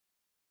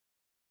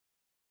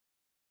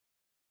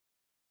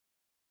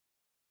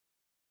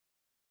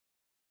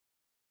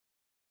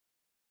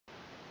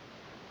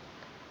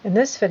In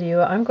this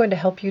video, I'm going to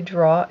help you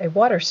draw a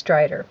water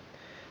strider.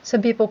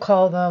 Some people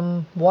call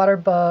them water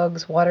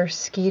bugs, water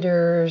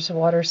skeeters,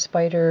 water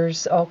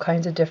spiders, all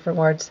kinds of different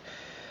words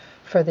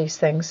for these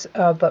things.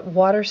 But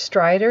water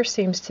strider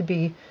seems to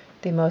be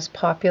the most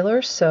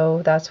popular,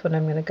 so that's what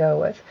I'm going to go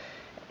with.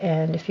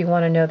 And if you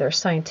want to know their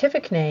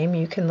scientific name,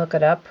 you can look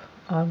it up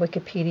on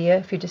Wikipedia.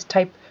 If you just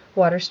type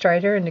water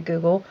strider into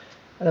Google,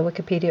 the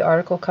Wikipedia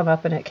article will come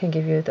up and it can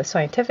give you the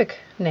scientific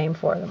name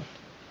for them.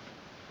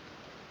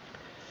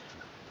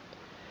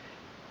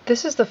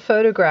 This is the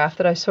photograph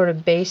that I sort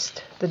of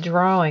based the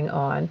drawing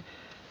on,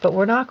 but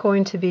we're not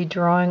going to be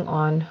drawing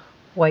on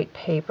white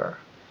paper.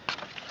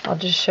 I'll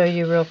just show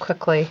you real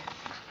quickly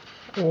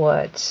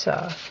what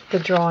the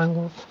drawing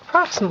will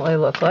approximately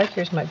look like.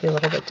 Yours might be a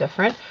little bit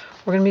different.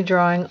 We're going to be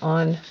drawing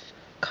on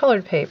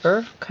colored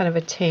paper, kind of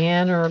a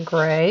tan or a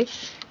gray,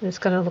 and it's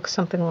going to look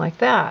something like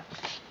that.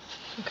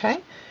 Okay?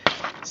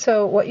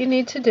 So what you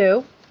need to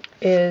do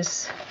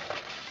is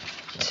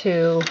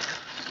to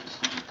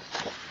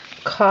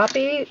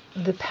copy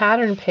the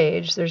pattern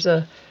page. There's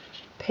a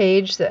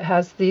page that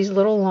has these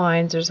little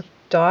lines. There's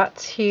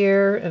dots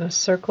here and a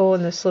circle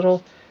and this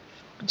little,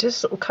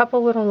 just a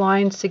couple little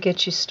lines to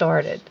get you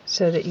started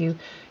so that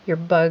your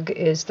bug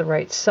is the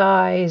right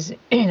size.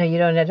 You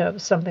don't end up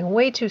with something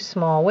way too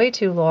small, way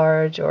too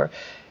large, or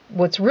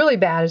what's really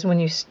bad is when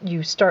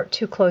you start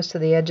too close to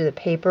the edge of the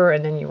paper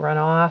and then you run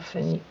off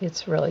and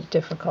it's really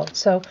difficult.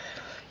 So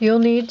you'll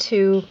need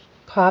to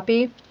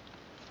copy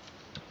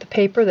the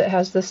paper that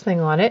has this thing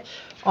on it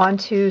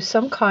onto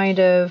some kind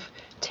of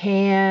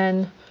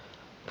tan,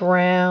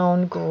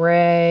 brown,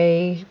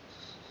 gray,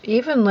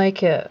 even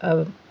like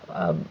a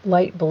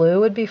light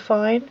blue would be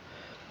fine,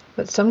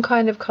 but some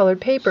kind of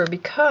colored paper,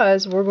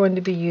 because we're going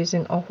to be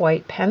using a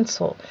white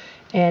pencil,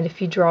 and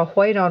if you draw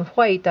white on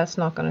white, that's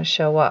not going to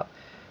show up.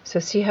 So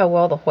see how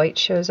well the white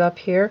shows up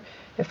here?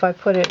 If I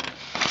put it,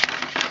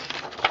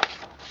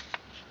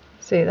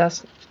 see,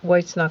 that's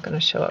white's not going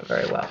to show up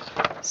very well.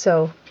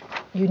 So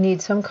you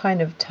need some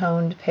kind of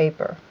toned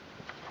paper.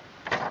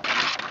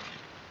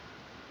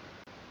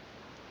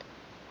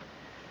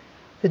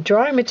 The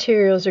drawing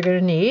materials you're going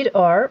to need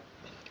are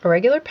a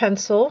regular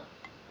pencil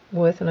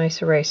with a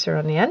nice eraser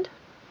on the end,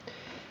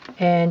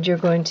 and you're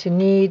going to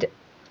need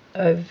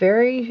a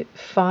very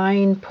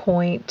fine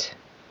point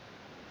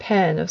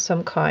pen of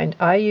some kind.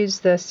 I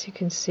use this, you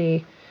can see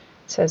it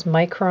says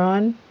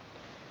Micron.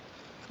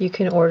 You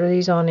can order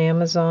these on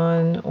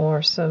Amazon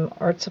or some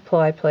art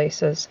supply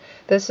places.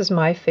 This is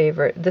my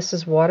favorite. This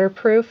is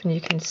waterproof, and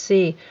you can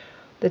see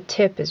the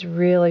tip is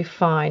really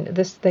fine.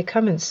 They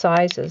come in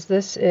sizes.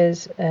 This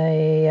is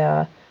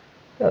a,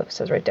 it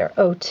says right there,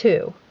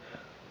 02.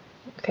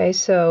 Okay,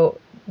 so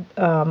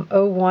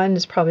 01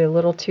 is probably a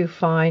little too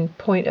fine.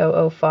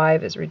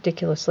 0.005 is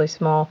ridiculously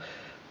small.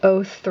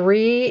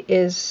 03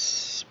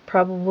 is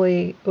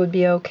probably would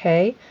be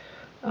okay,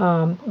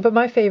 but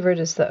my favorite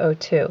is the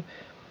 02.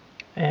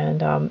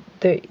 And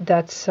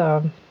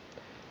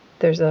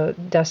there's a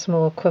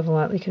decimal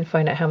equivalent. You can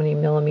find out how many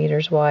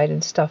millimeters wide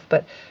and stuff,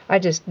 but I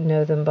just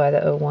know them by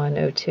the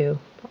 01, 02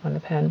 on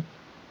the pen.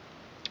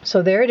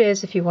 So there it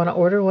is. If you want to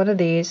order one of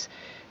these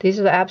are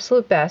the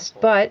absolute best,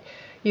 but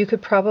you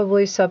could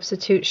probably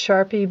substitute.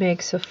 Sharpie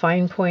makes a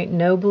fine point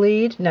no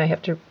bleed. Now you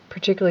have to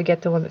particularly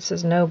get the one that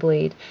says no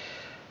bleed.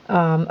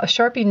 A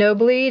Sharpie no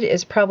bleed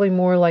is probably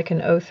more like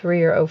an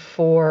 03 or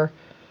 04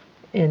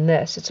 in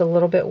this. It's a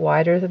little bit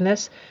wider than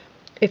this.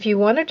 If you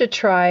wanted to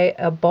try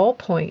a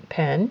ballpoint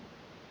pen,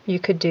 you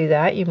could do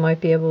that. You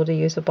might be able to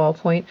use a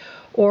ballpoint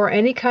or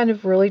any kind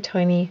of really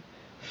tiny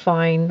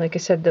fine. Like I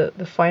said, the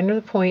finer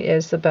the point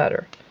is, the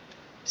better.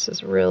 This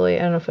is really,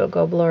 I don't know if it'll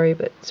go blurry,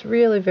 but it's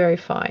really very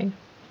fine.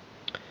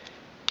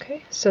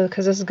 Okay, so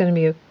because this is going to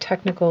be a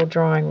technical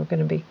drawing, we're going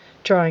to be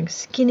drawing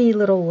skinny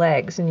little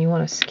legs, and you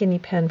want a skinny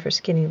pen for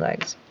skinny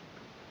legs.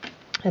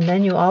 And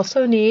then you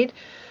also need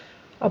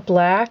a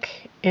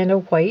black and a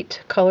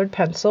white colored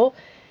pencil.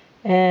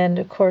 And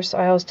of course,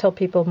 I always tell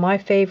people my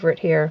favorite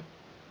here,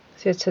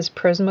 see it says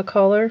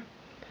Prismacolor.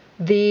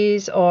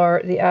 These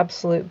are the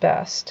absolute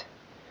best.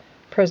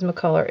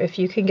 Prismacolor. If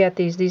you can get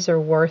these are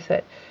worth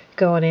it.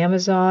 Go on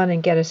Amazon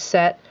and get a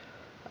set.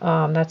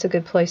 That's a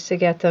good place to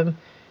get them.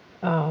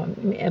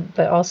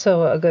 But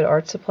also a good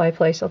art supply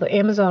place, although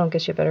Amazon will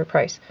get you a better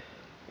price.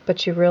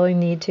 But you really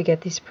need to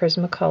get these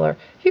Prismacolor.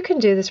 You can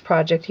do this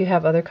project. You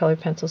have other colored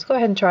pencils. Go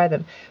ahead and try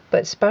them.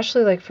 But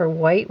especially like for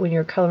white, when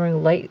you're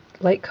coloring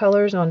light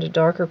colors onto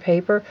darker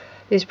paper,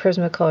 these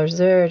Prismacolors,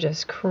 they're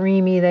just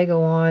creamy. They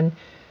go on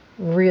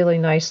really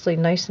nicely,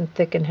 nice and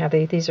thick and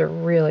heavy. These are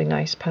really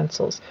nice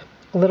pencils.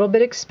 A little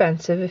bit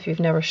expensive. If you've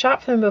never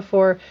shopped them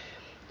before,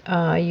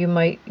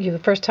 the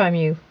first time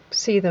you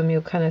see them,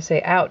 you'll kind of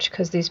say, ouch,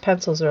 because these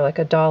pencils are like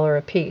 $1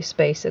 a piece,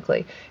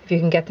 basically. If you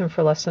can get them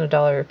for less than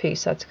 $1 a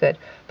piece, that's good.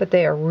 But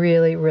they are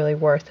really, really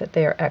worth it.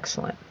 They are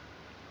excellent.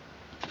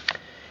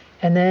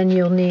 And then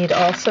you'll need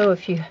also,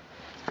 if you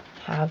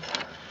have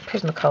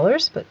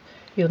Prismacolors, but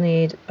you'll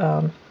need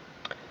kind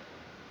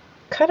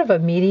of a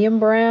medium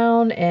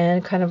brown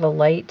and kind of a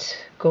light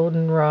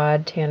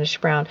goldenrod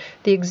tannish brown.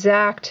 The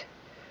exact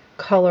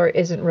color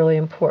isn't really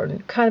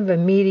important. Kind of a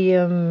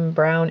medium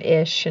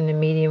brownish and a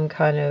medium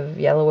kind of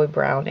yellowy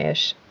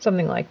brownish,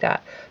 something like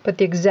that. But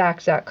the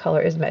exact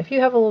color isn't. If you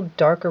have a little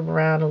darker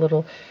brown, you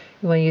want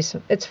to use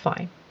some, it's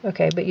fine.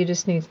 Okay, but you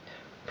just need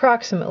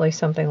approximately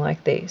something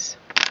like these.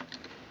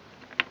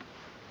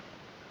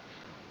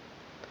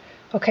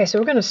 Okay, so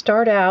we're going to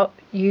start out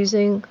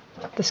using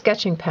the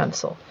sketching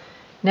pencil.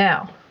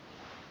 Now,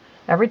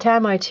 every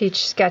time I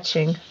teach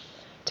sketching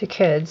to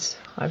kids,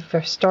 I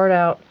start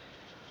out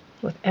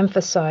with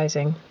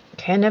emphasizing,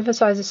 can't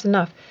emphasize this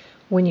enough,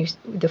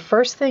 the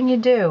first thing you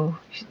do,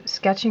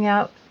 sketching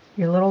out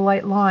your little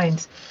light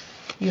lines,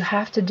 you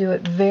have to do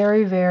it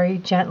very, very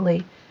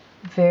gently,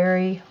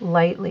 very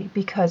lightly,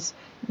 because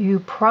you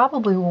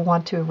probably will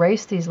want to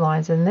erase these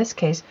lines. In this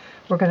case,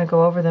 we're going to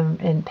go over them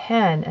in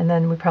pen, and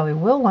then we probably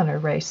will want to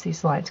erase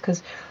these lines,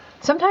 because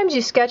sometimes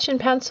you sketch in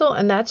pencil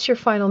and that's your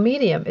final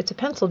medium. It's a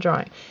pencil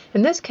drawing.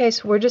 In this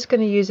case, we're just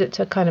going to use it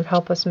to kind of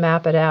help us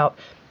map it out,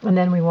 and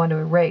then we want to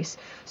erase.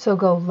 So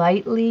go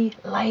lightly,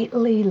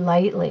 lightly,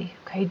 lightly.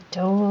 Okay,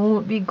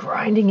 don't be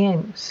grinding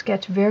in.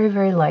 Sketch very,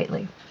 very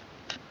lightly.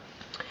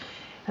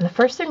 And the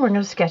first thing we're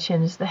going to sketch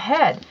in is the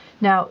head.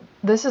 Now,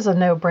 this is a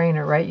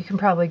no-brainer, right? You can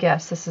probably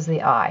guess this is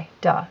the eye.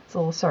 Duh, it's a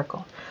little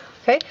circle.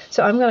 Okay,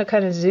 so I'm going to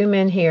kind of zoom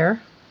in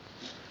here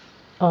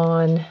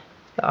on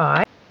the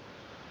eye.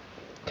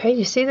 Okay,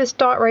 you see this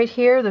dot right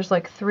here? There's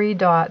like 3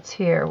 dots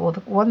here. Well, the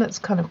one that's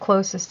kind of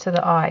closest to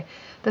the eye,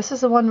 this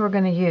is the one we're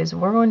going to use.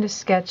 We're going to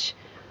sketch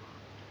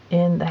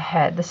in the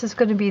head. This is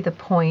going to be the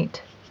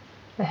point.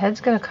 The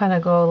head's going to kind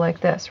of go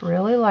like this,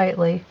 really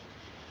lightly,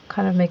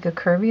 kind of make a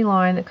curvy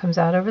line that comes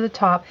out over the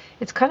top.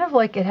 It's kind of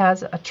like it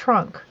has a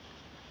trunk.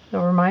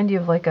 It'll remind you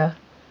of like a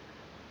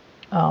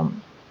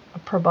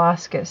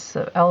proboscis,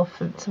 an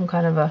elephant, some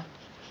kind of a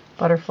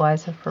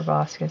butterflies have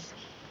proboscis,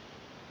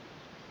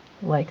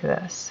 like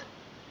this.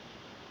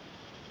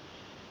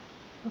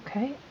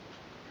 Okay,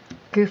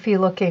 goofy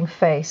looking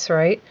face,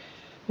 right?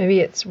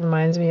 Maybe it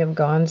reminds me of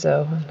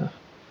Gonzo on the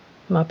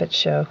Muppet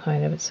Show,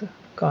 kind of. It's a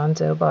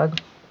Gonzo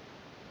bug.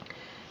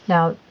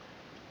 Now,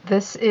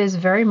 this is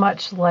very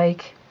much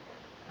like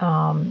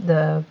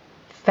the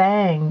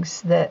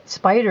fangs that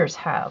spiders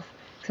have,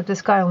 except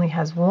this guy only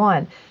has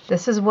one.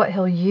 This is what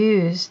he'll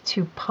use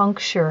to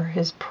puncture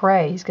his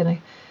prey. He's going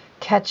to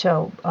catch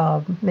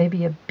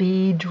maybe a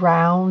bee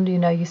drowned. You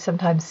know, you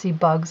sometimes see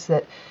bugs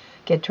that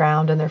get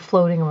drowned and they're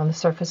floating on the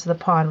surface of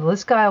the pond. Well,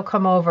 this guy will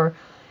come over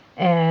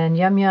and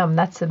yum yum,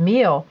 that's a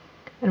meal.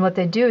 And what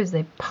they do is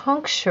they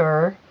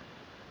puncture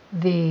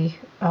the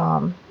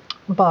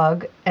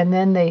bug, and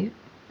then they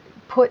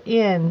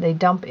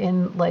dump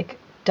in like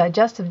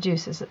digestive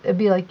juices. It'd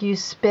be like you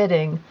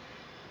spitting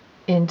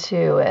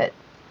into it.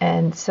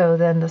 And so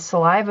then the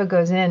saliva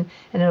goes in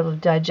and it'll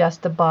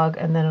digest the bug,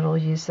 and then it'll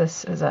use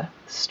this as a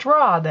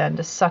straw then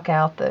to suck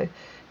out the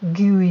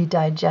gooey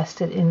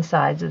digested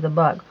insides of the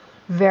bug.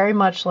 Very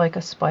much like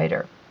a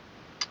spider.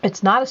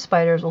 It's not a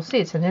spider, as we'll see,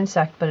 it's an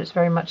insect, but it's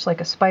very much like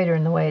a spider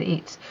in the way it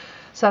eats.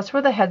 So that's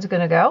where the head's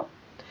going to go.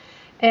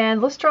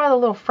 And let's draw the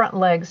little front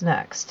legs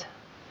next.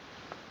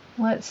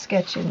 Let's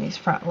sketch in these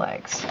front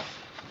legs.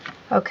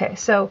 Okay,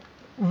 so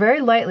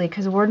very lightly,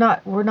 because we're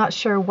not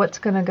sure what's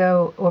going to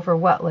go over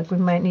what. Like we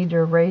might need to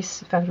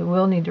erase, in fact we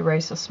will need to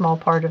erase a small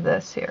part of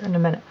this here in a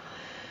minute.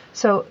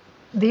 So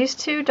these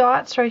 2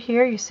 dots right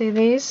here, you see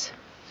these?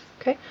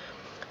 Okay.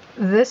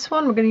 This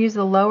one, we're going to use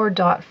the lower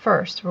dot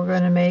first. We're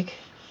going to make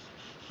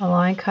a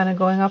line kind of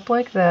going up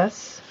like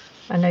this.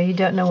 I know you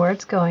don't know where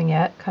it's going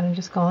yet, kind of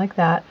just going like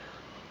that.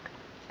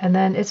 And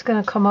then it's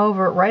going to come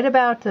over right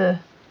about the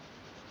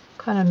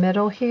kind of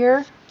middle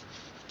here.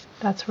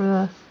 That's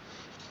where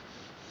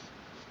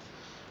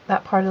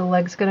that part of the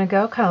leg's going to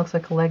go. Kind of looks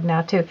like a leg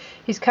now too.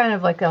 He's kind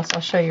of like this.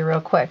 I'll show you real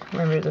quick.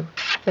 Remember the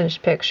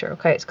finished picture.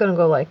 Okay, it's going to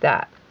go like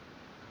that.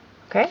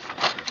 Okay.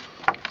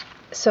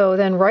 So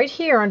then right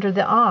here under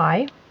the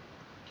eye,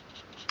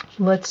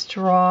 let's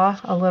draw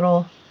a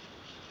little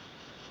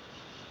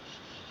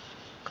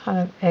kind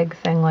of egg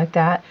thing like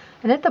that.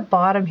 And at the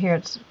bottom here,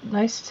 it's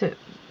nice to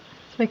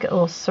make it a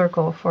little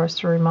circle for us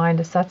to remind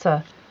us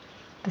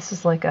this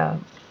is like a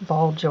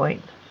ball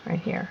joint right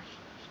here.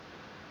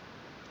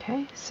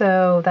 Okay,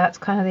 so that's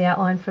kind of the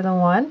outline for the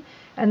one.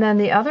 And then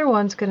the other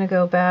one's going to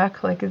go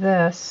back like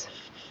this,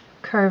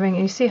 curving.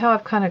 And you see how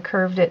I've kind of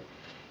curved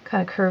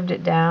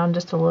it down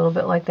just a little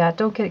bit like that.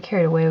 Don't get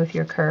carried away with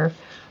your curve.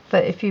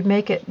 But if you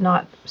make it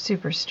not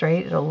super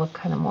straight, it'll look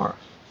kind of more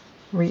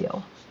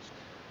real.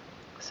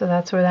 So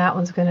that's where that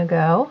one's going to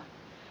go.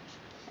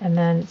 And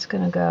then it's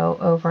going to go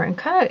over and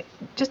kind of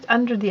just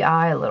under the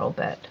eye a little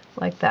bit,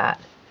 like that.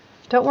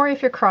 Don't worry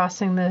if you're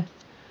crossing the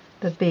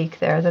beak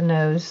there, the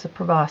nose, the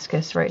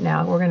proboscis right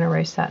now. We're going to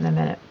erase that in a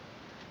minute.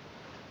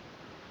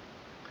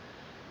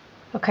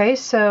 Okay,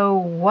 so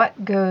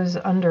what goes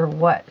under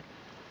what?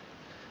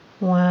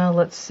 Well,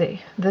 let's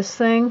see. This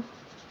thing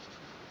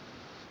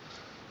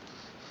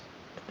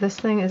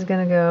is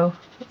going to go,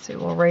 let's see,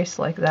 we'll erase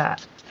like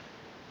that.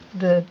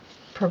 The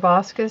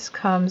proboscis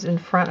comes in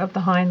front of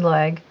the hind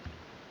leg,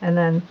 and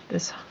then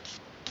this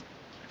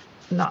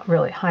not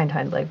really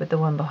hind leg, but the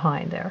one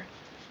behind there.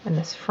 And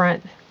this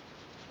front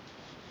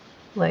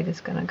leg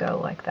is going to go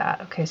like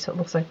that. Okay, so it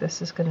looks like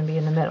this is going to be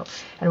in the middle.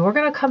 And we're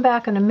going to come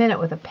back in a minute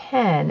with a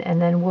pen,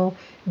 and then we'll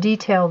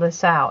detail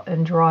this out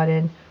and draw it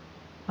in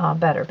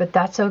better. But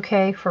that's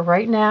okay for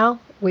right now.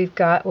 We've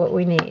got what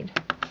we need.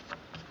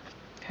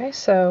 Okay,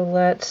 so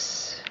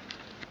let's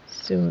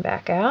zoom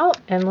back out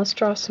and let's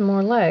draw some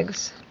more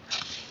legs.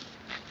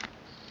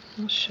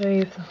 I'll show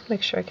you,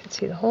 make sure I can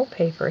see the whole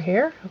paper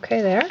here.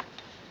 Okay, there.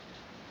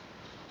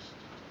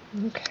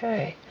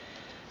 Okay,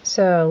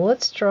 so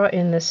let's draw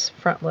in this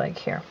front leg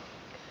here.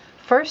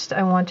 First,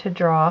 I want to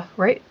draw,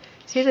 right,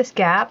 see this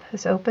gap,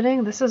 this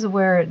opening? This is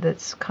where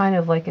that's kind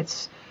of like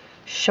its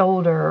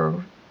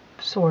shoulder,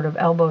 sort of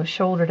elbow,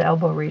 shoulder to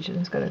elbow region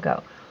is going to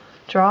go.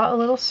 Draw a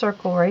little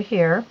circle right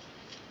here.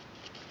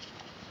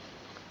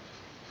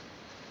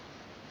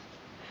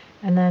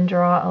 And then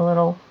draw a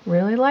little,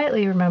 really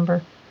lightly,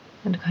 remember,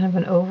 and kind of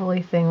an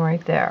ovally thing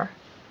right there.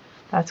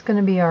 That's going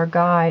to be our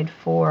guide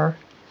for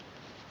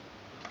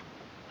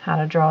how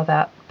to draw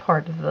that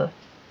part of the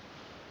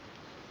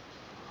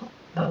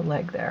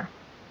leg there.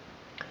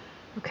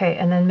 Okay,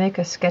 and then make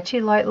a sketchy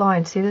light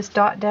line. See this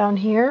dot down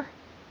here?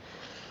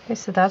 Okay,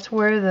 so that's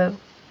where the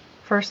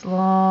first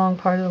long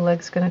part of the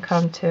leg's going to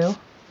come to,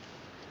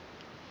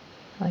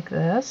 like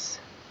this.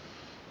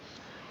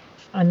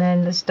 And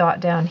then this dot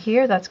down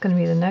here, that's going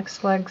to be the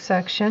next leg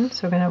section.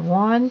 So we're going to have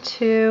 1,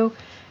 2,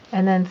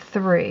 and then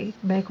 3.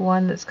 Make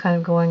one that's kind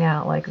of going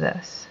out like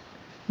this.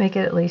 Make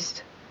it at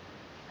least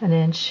an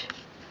inch,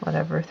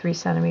 whatever, 3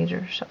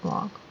 centimeters, something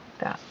long, like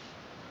that.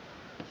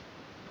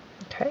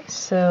 Okay,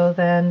 so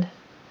then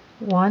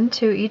 1,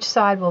 2, each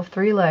side will have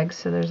 3 legs.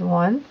 So there's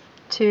 1,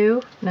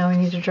 2, now we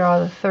need to draw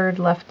the third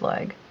left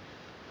leg.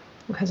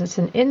 Because it's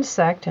an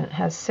insect and it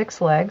has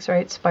 6 legs,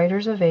 right?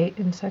 Spiders have 8,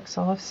 insects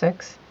all have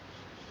 6.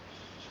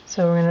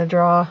 So we're going to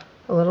draw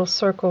a little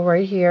circle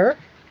right here.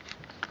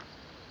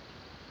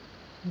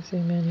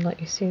 Zoom in and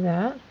let you see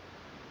that.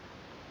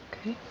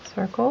 Okay,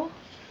 circle.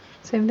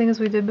 Same thing as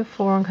we did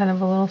before, and kind of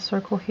a little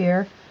circle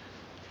here.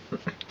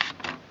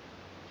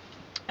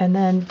 And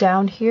then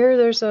down here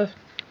there's a,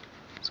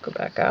 let's go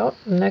back out.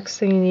 The next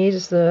thing you need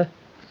is the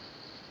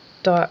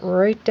dot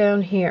right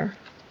down here.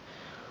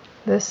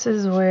 This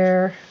is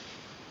where,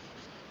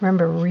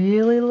 remember,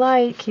 really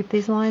light, keep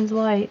these lines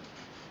light.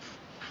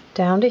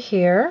 Down to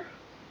here.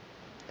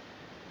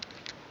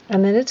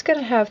 And then it's going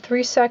to have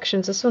 3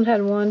 sections. This one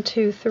had 1,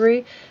 2,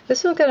 3.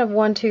 This one's going to have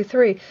 1, 2,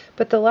 3.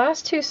 But the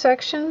last 2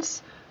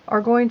 sections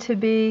are going to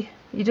be,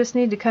 you just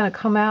need to kind of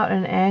come out at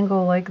an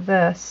angle like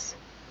this,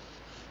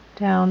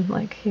 down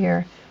like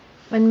here,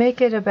 and make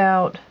it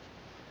about,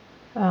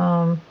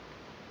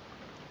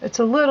 it's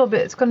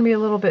going to be a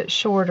little bit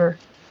shorter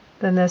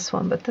than this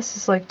one, but this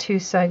is like 2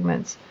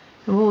 segments,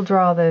 and we'll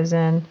draw those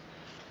in.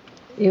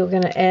 You're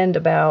going to end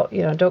about,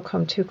 don't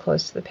come too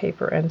close to the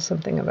paper, end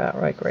something about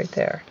like right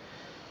there.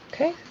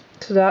 Okay,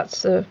 so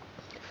that's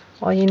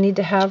all you need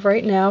to have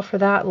right now for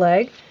that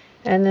leg.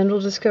 And then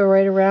we'll just go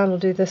right around. We'll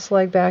do this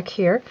leg back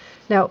here.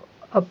 Now,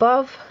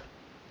 above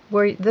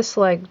where this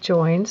leg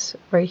joins,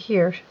 right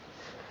here,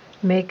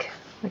 make,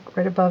 like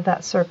right above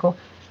that circle,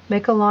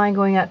 make a line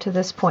going out to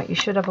this point. You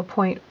should have a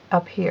point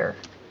up here.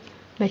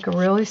 Make a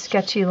really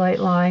sketchy light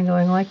line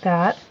going like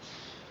that.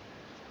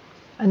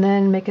 And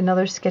then make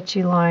another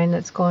sketchy line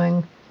that's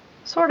going,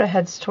 sort of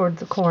heads toward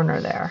the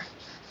corner there.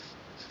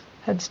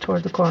 Heads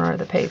toward the corner of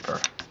the paper.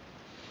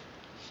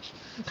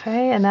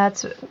 Okay, and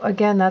that's,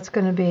 again, that's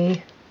going to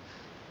be,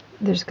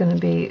 there's going to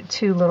be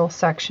 2 little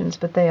sections,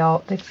 but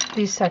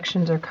these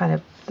sections are kind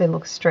of, they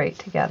look straight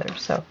together,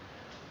 so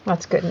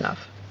that's good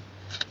enough.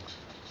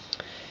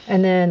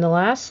 And then the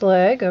last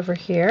leg over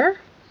here,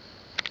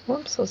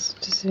 whoops, let's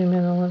just zoom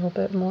in a little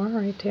bit more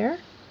right there.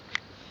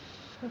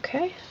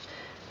 Okay,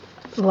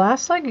 the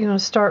last leg, you're going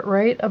to start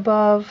right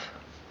above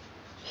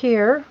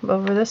here,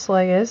 above where this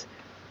leg is,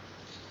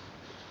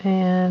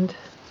 and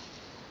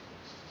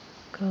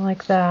go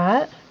like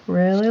that,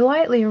 really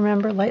lightly,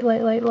 remember, light,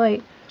 light, light,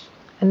 light.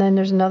 And then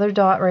there's another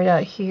dot right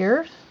out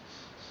here.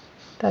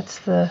 That's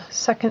the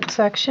second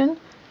section.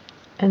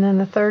 And then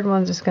the third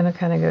one's just going to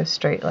kind of go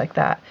straight like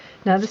that.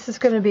 Now this is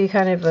going to be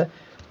kind of a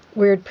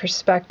weird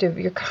perspective.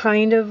 You're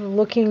kind of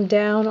looking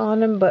down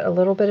on him, but a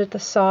little bit at the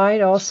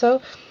side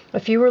also.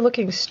 If you were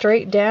looking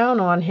straight down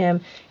on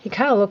him, he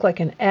kind of looked like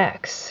an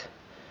X.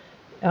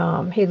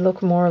 He'd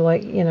look more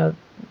like, and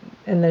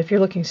then if you're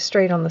looking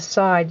straight on the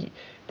side,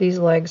 these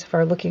legs, if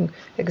are looking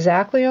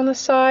exactly on the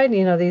side,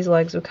 these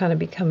legs would kind of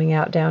be coming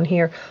out down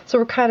here. So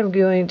we're kind of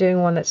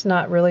doing one that's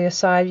not really a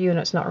side view and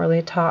it's not really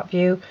a top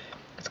view.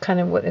 It's kind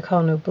of what they call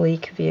an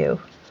oblique view.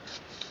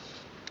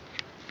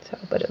 So,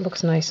 but it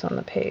looks nice on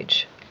the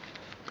page.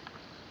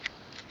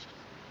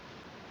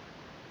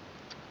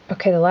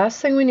 Okay, the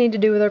last thing we need to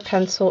do with our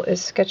pencil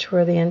is sketch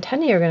where the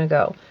antennae are going to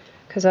go,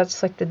 because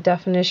that's like the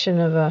definition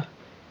of a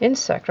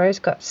insect, right? It's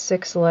got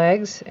 6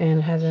 legs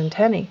and has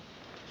antennae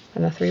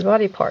and the 3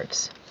 body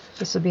parts.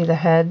 This would be the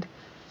head,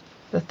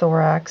 the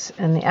thorax,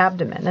 and the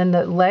abdomen. And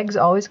the legs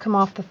always come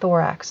off the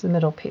thorax, the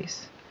middle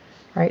piece.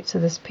 right? So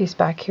this piece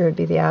back here would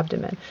be the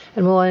abdomen.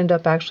 And we'll end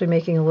up actually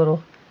making a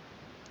little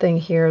thing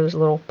here. There's a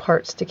little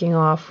part sticking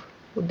off.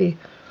 Would be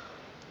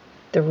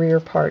the rear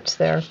parts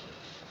there.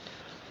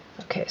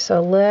 Okay,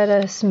 so let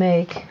us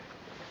make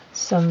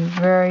some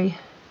very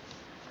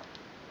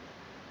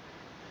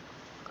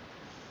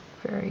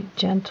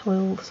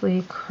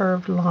gently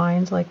curved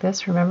lines like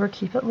this. Remember,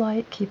 keep it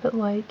light, keep it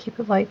light, keep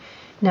it light.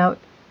 Now,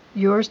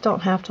 yours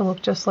don't have to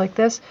look just like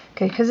this,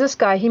 okay? Because this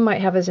guy, he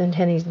might have his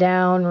antennae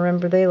down.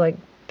 Remember, they like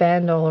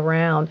bend all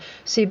around.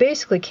 So you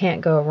basically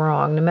can't go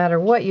wrong. No matter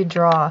what you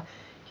draw,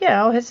 you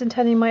know, his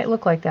antennae might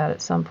look like that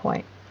at some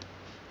point.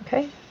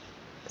 Okay?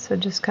 So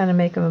just kind of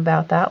make them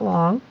about that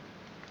long.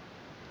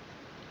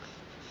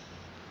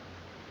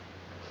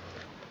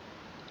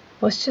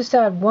 Let's just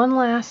add one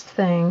last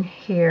thing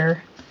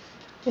here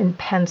in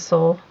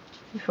pencil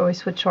before we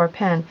switch to our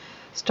pen.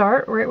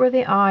 Start right where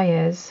the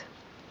eye is.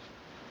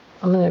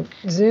 I'm going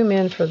to zoom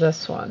in for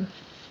this one.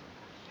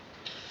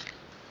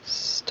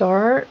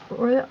 Start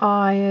where the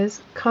eye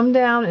is, come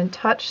down and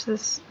touch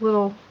this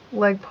little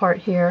leg part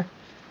here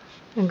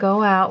and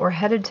go out. We're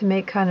headed to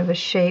make kind of a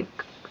shape.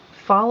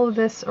 Follow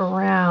this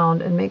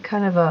around and make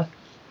kind of a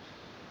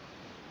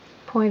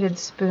pointed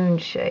spoon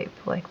shape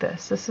like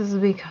this. This is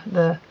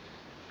the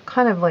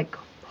kind of like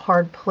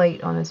hard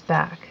plate on his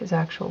back, his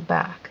actual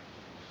back,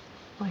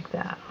 like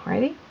that.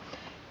 Alrighty?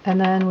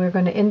 And then we're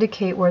going to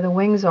indicate where the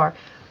wings are.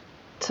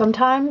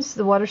 Sometimes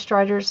the water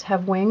striders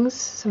have wings,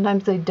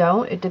 sometimes they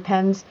don't. It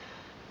depends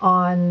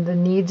on the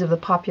needs of the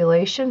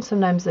population.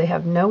 Sometimes they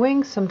have no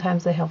wings,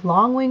 sometimes they have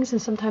long wings,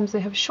 and sometimes they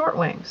have short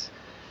wings.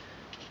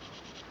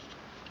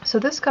 So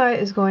this guy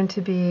is going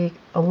to be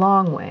a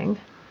long wing.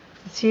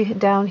 See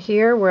down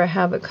here where I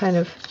have it kind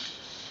of,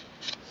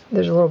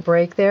 there's a little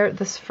break there.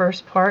 This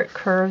first part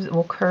curves, it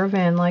will curve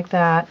in like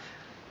that,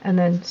 and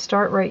then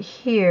start right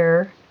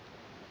here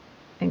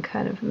and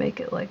kind of make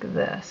it like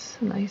this.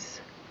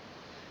 Nice.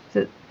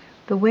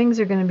 The wings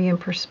are going to be in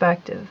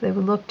perspective. They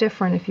would look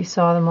different if you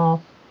saw them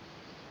all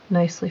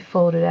nicely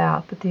folded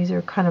out, but these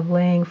are kind of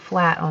laying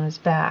flat on his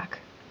back.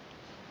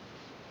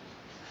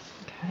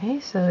 Okay,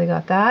 so they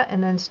got that,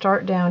 and then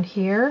start down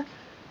here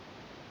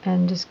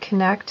and just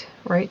connect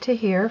right to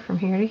here, from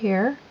here to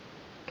here.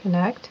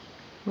 Connect,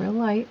 real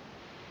light.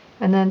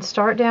 And then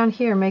start down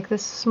here, make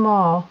this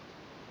small,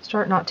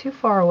 start not too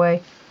far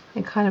away,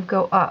 and kind of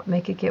go up,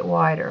 make it get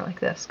wider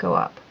like this, go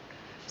up.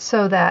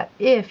 So that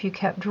if you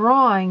kept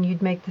drawing,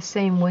 you'd make the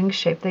same wing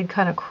shape. They'd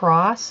kind of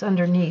cross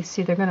underneath.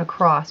 See, they're going to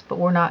cross, but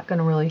we're not going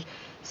to really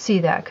see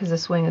that because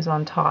this wing is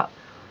on top.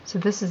 So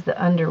this is the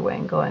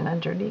underwing going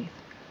underneath.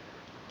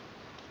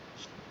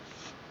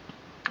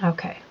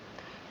 Okay,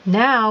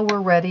 now we're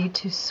ready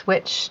to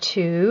switch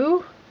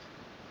to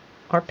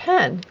our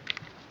pen.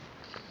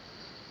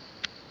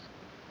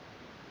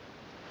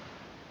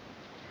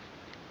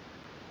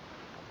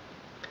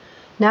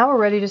 Now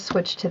we're ready to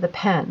switch to the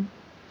pen.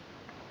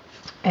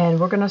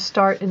 And we're going to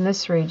start in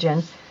this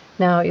region.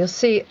 Now you'll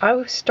see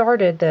I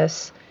started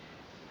this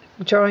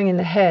drawing in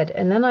the head,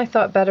 and then I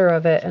thought better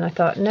of it, and I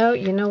thought, no,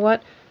 you know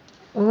what?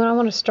 I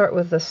want to start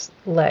with this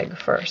leg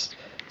first.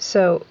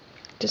 So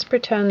just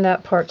pretend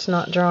that part's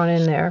not drawn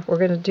in there. We're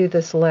going to do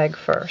this leg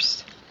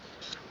first.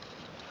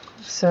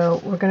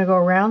 So we're going to go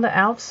around the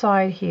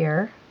outside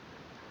here.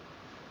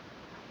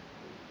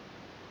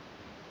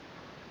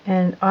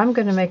 And I'm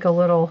going to make a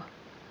little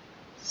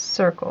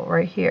circle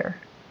right here.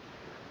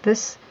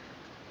 This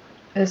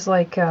is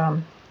like,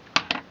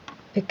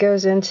 it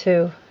goes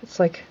into, it's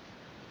like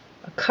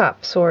a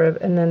cup sort of,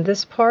 and then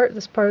this part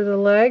of the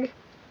leg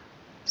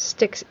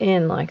sticks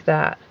in like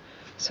that.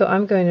 So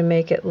I'm going to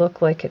make it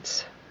look like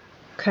it's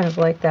kind of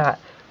like that.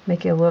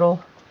 Make it a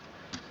little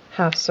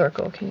half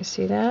circle. Can you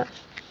see that?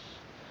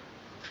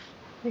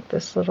 Make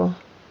this little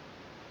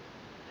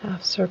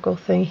half circle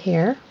thing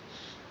here.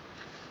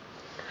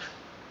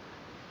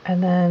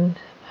 And then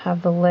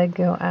have the leg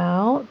go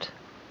out.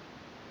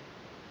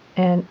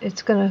 And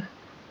it's going to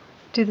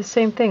do the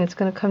same thing. It's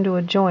going to come to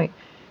a joint.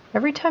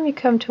 Every time you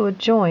come to a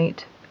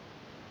joint,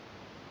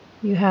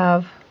 you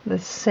have the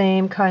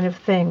same kind of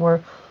thing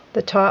where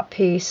the top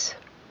piece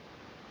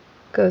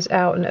goes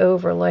out and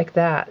over like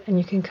that, and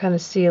you can kind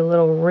of see a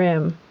little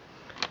rim.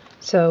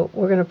 So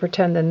we're going to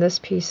pretend then this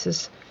piece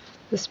is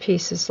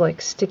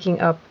like sticking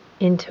up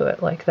into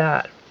it like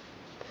that.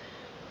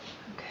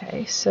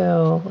 Okay,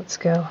 so let's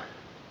go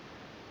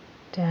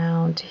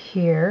down to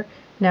here.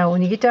 Now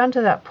when you get down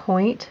to that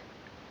point,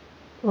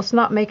 let's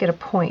not make it a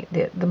point.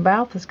 The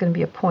mouth is going to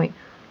be a point,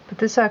 but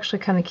this actually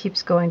kind of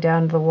keeps going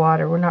down to the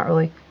water. We're not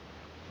really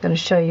going to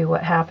show you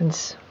what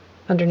happens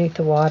underneath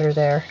the water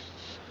there.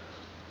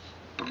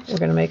 We're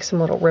going to make some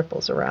little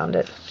ripples around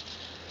it.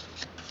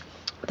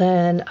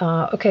 Then,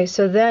 okay,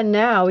 so then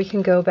now we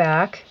can go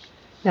back.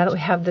 Now that we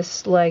have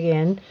this leg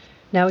in,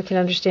 now we can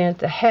understand that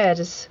the head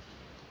is,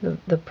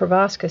 the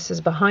proboscis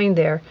is behind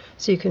there.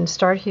 So you can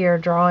start here,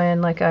 draw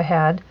in like I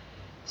had.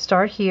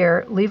 Start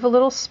here, leave a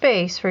little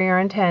space for your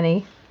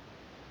antennae,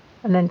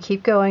 and then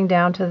keep going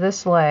down to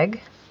this leg.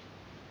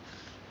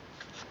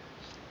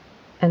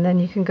 and then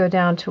you can go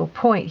down to a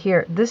point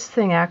here. This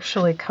thing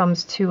actually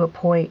comes to a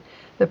point.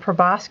 The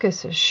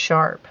proboscis is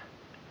sharp.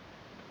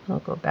 I'll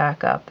go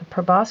back up. The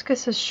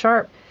proboscis is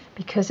sharp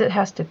because it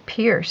has to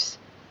pierce.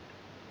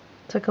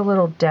 It's like a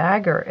little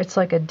dagger. It's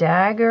like a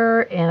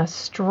dagger and a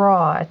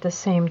straw at the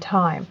same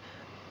time.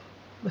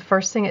 The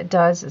first thing it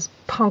does is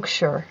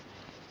puncture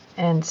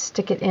and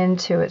stick it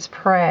into its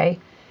prey,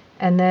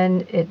 and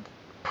then it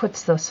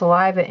puts the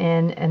saliva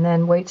in and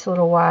then waits a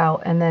little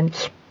while and then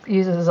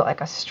uses it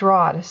like a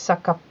straw to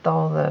suck up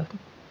all the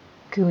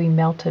gooey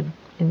melted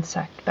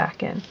insect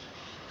back in.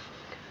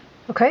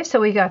 Okay, so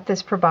we got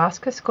this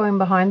proboscis going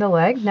behind the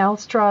leg. Now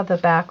let's draw the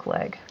back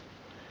leg.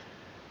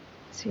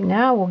 See,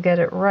 now we'll get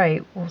it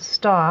right. We'll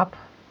stop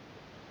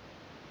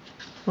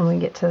when we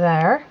get to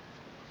there.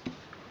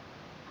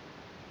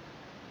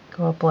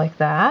 Go up like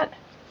that.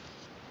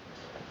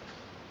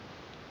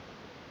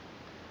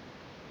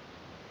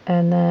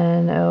 And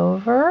then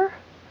over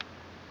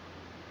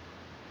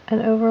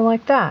and over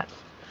like that.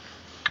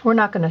 We're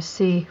not going to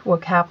see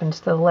what happens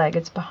to the leg.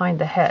 It's behind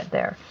the head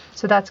there.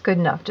 So that's good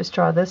enough. Just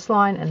draw this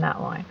line and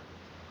that line.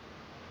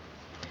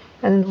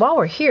 And while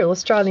we're here,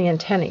 let's draw the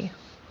antennae.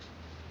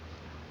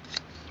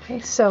 Okay,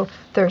 so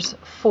there's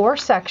 4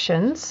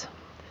 sections,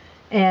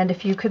 and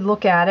if you could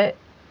look at it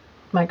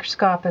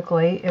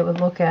microscopically, it would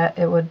look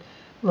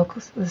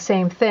the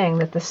same thing,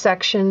 that the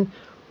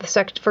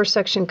first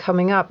section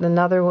coming up,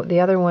 the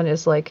other one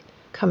is like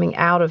coming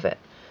out of it.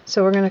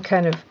 So we're going to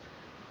kind of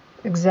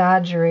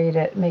exaggerate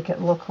it, make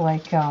it look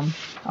like, I'll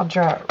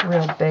draw it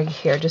real big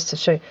here just to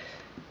show you.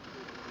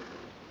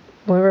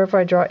 Whenever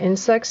I draw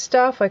insect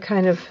stuff, I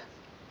kind of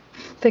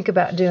think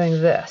about doing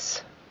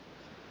this.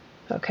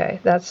 Okay,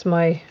 that's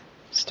my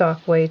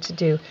stock way to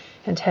do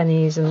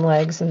antennae and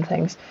legs and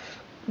things.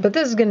 But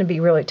this is going to be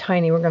really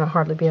tiny. We're going to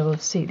hardly be able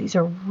to see. These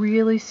are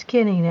really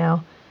skinny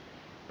now.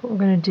 But we're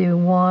going to do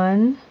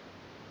 1,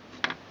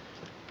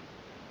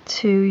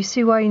 2. You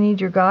see why you need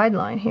your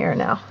guideline here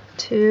now.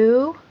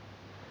 2,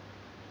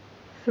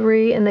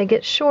 3, and they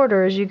get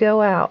shorter as you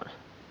go out.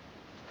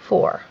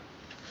 4.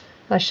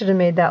 I should have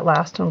made that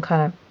last one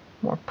kind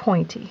of more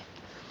pointy.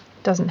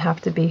 It doesn't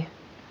have to be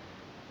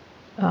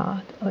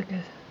like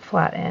a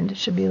flat end. It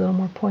should be a little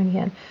more pointy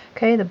end.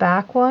 Okay, the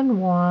back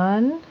one.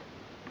 1,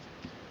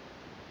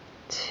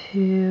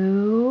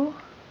 2,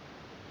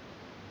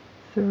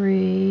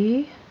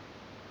 3,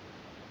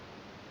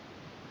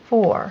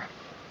 4.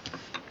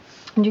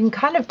 And you can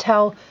kind of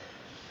tell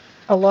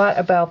a lot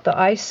about the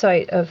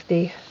eyesight of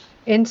the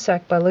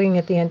insect by looking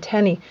at the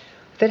antennae.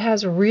 If it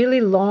has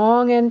really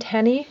long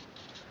antennae,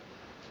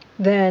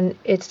 then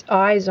its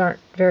eyes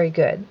aren't very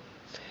good.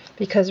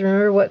 Because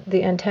remember what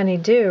the antennae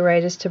do,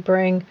 right, is to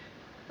bring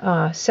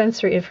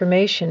sensory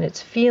information.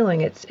 It's feeling,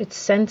 it's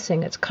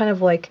sensing. It's kind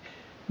of like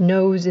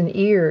nose and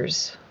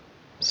ears,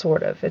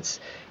 sort of. It's,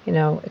 you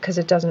know, because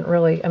it doesn't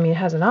really, I mean, it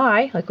has an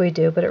eye like we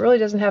do, but it really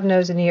doesn't have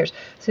nose and ears.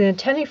 So the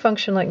antennae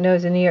function like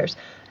nose and ears.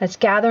 It's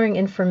gathering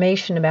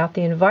information about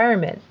the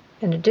environment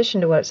in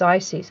addition to what its eye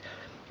sees.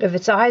 If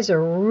its eyes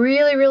are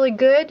really, really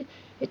good,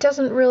 it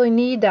doesn't really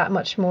need that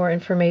much more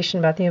information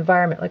about the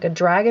environment. Like a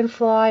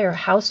dragonfly or a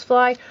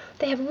housefly,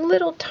 they have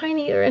little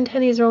tiny, their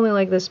antennae are only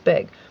like this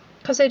big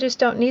because they just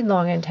don't need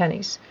long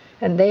antennae.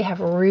 And they have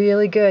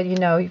really good, you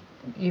know,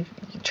 you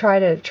try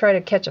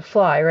to catch a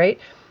fly, right?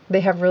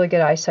 They have really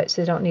good eyesight,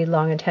 so they don't need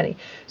long antennae.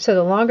 So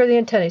the longer the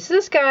antennae. So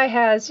this guy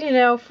has, you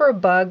know, for a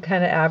bug,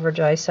 kind of average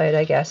eyesight,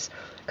 I guess.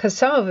 Because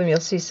some of them, you'll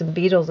see some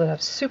beetles that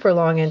have super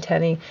long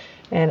antennae.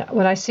 And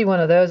when I see one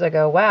of those, I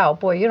go, wow,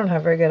 boy, you don't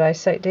have very good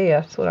eyesight, do you?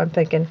 That's what I'm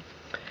thinking.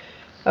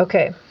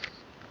 Okay,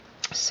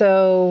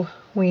 so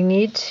we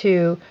need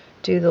to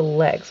do the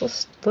legs.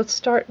 Let's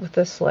start with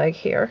this leg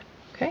here,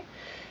 okay?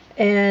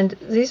 And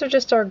these are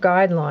just our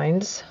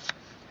guidelines.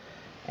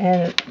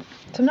 And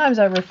sometimes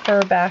I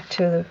refer back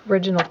to the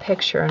original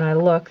picture and I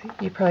look.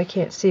 You probably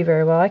can't see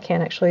very well. I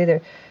can't actually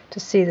either, to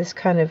see this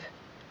kind of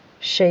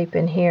shape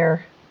in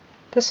here.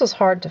 This was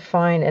hard to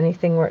find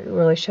anything where it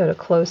really showed a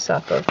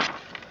close-up of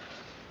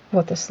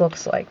what this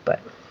looks like,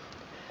 but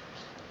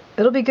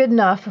it'll be good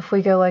enough if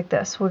we go like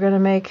this. We're gonna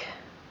make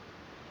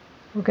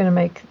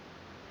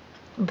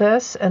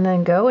this and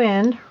then go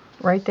in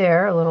right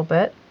there a little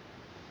bit,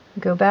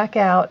 go back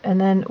out, and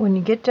then when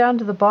you get down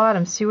to the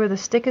bottom, see where the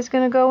stick is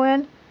going to go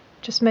in?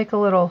 Just make a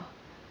little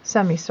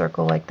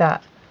semicircle like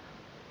that.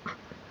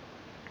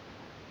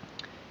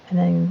 And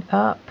then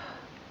up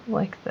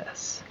like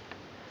this.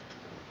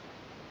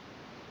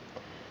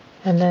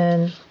 And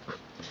then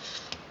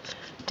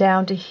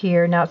down to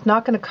here. Now it's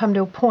not going to come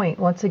to a point.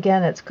 Once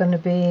again, it's going to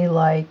be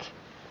like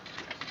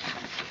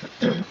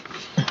it's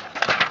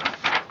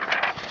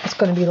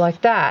going to be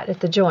like that at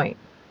the joint.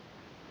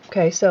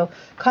 Okay, so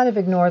kind of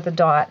ignore the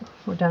dot.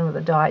 We're done with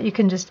the dot. You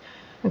can just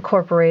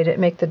incorporate it,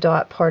 make the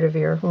dot part of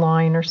your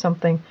line or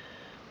something.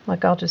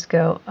 Like I'll just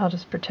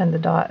pretend the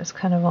dot is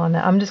kind of on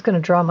that. I'm just going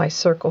to draw my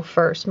circle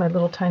first, my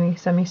little tiny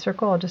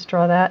semicircle. I'll just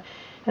draw that,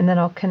 and then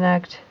I'll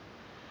connect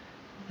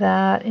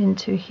that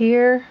into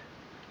here.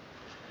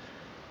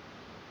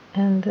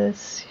 And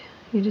this,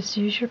 you just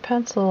use your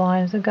pencil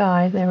line as a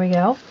guide. There we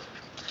go.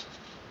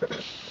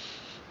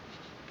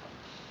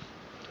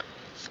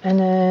 And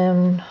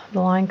then the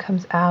line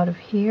comes out of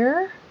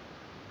here.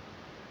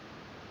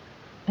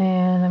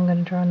 And I'm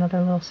going to draw another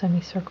little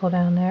semicircle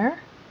down there.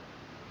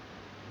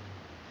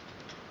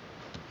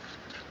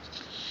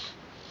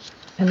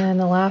 And then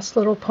the last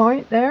little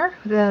point there,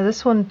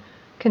 this one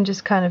can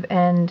just kind of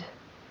end,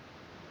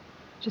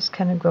 just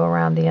kind of go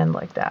around the end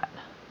like that.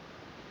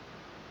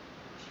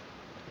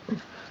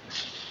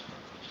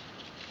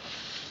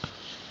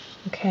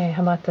 Okay,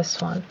 how about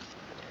this one?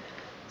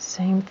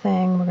 Same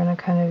thing, we're going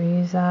to kind of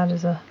use that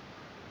as a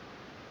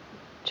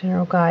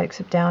general guide,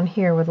 except down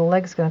here where the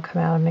leg's going to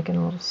come out, I'm making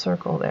a little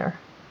circle there.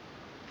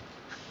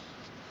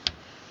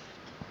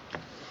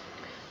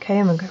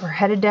 Okay, we're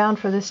headed down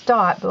for this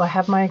dot, but I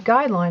have my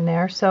guideline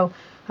there, so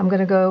I'm going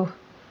to go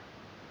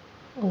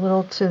a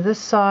little to this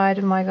side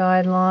of my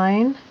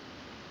guideline,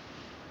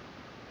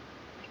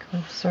 make a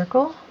little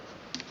circle,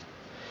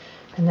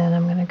 and then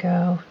I'm going to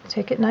go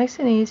take it nice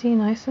and easy,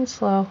 nice and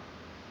slow.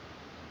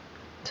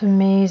 It's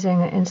amazing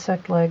that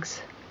insect legs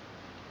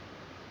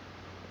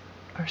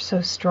are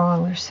so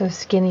strong. They're so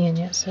skinny and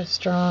yet so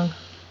strong.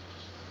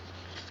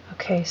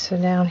 Okay, so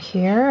down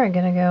here I'm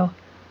going to go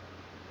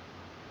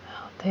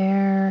out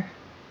there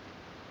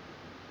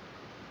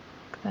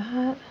like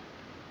that,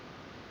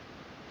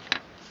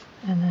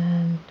 and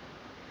then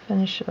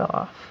finish it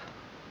off.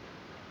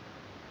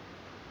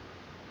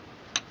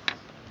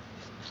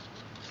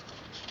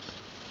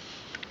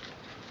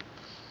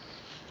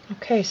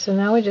 Okay, so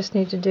now we just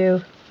need to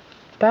do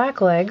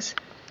back legs,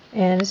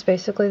 and it's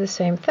basically the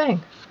same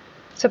thing,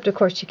 except of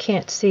course you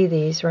can't see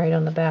these right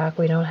on the back.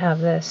 We don't have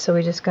this, so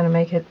we're just going to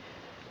make it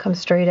come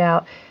straight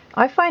out.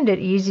 I find it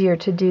easier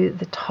to do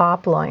the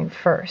top line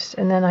first,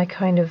 and then I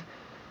kind of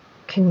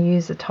can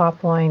use the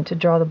top line to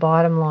draw the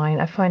bottom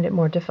line. I find it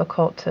more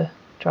difficult to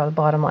draw the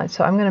bottom line,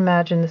 so I'm going to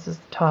imagine this is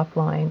the top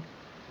line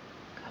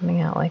coming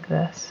out like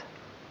this,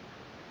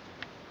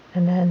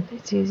 and then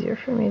it's easier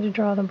for me to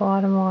draw the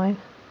bottom line.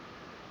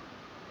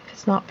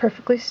 It's not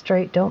perfectly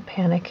straight, don't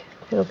panic.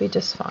 It'll be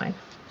just fine.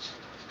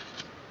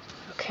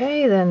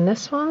 Okay, then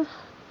this one.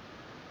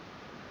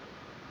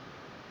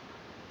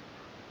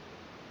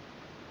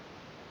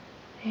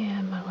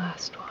 And my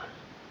last one.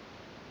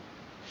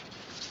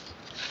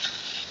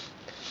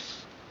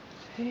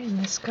 Okay, and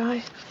this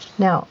guy.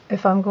 Now,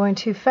 if I'm going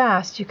too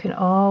fast, you can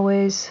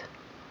always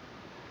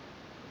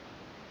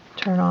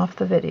turn off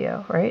the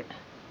video, right?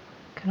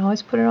 You can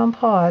always put it on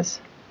pause.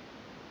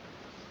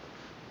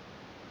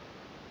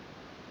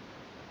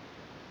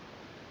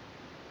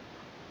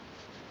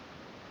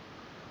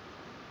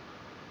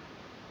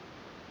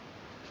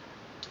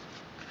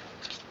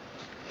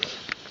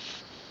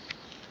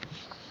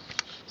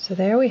 So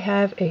there we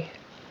have a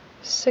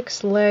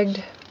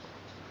 6-legged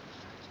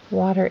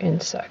water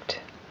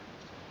insect.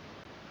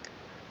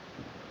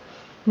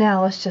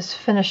 Now let's just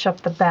finish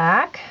up the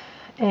back,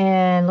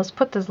 and let's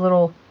put this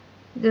little,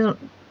 it doesn't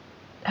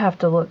have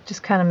to look,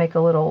 just kind of make a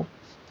little,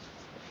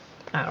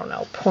 I don't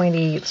know,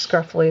 pointy,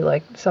 scruffly,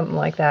 like something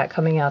like that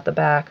coming out the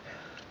back.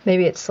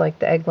 Maybe it's like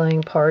the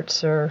egg-laying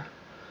parts or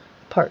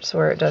parts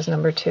where it does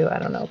number 2, I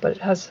don't know, but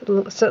it has,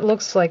 so it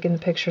looks like in the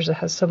pictures it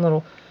has some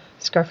little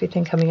scruffy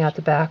thing coming out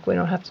the back. We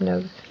don't have to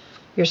know,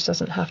 yours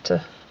doesn't have to,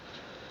 I'm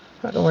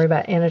not going to worry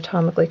about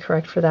anatomically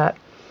correct for that.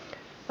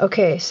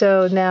 Okay,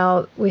 so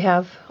now we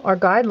have our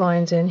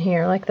guidelines in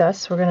here like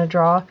this. We're going to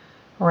draw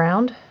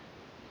around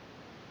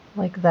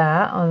like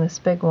that on this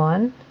big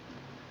one,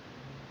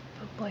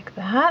 like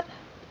that,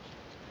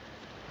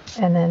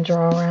 and then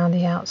draw around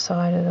the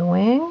outside of the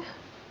wing.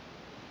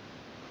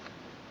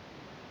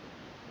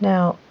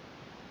 Now,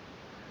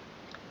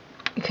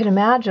 you can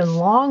imagine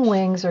long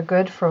wings are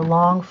good for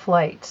long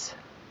flights.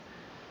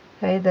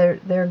 Okay,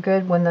 they're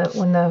good when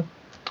the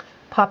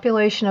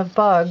population of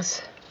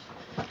bugs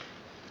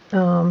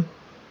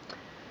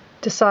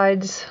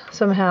decides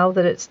somehow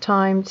that it's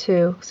time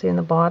to, see in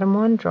the bottom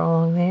one, draw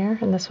along there,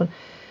 and this one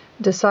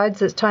decides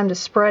that it's time to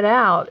spread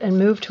out and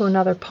move to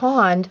another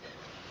pond.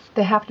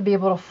 They have to be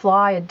able to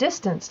fly a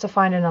distance to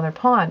find another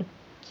pond.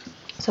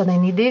 So they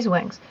need these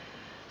wings.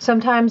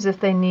 Sometimes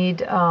if they need,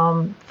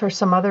 for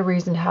some other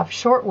reason, to have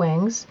short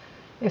wings,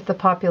 if the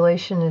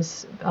population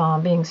is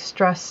being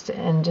stressed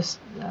in just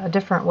a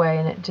different way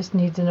and it just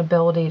needs an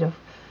ability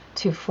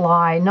to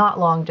fly, not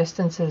long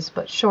distances,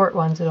 but short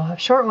ones, it'll have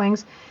short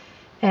wings.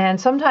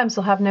 And sometimes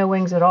they'll have no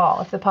wings at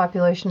all. If the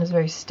population is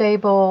very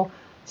stable,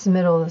 it's the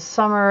middle of the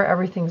summer,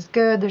 everything's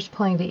good, there's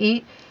plenty to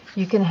eat,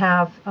 you can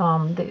have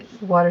the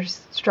water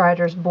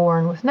striders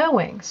born with no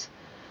wings.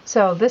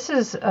 So this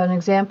is an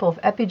example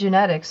of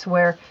epigenetics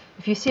where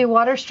if you see a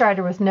water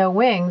strider with no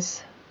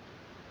wings,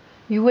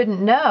 you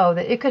wouldn't know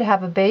that it could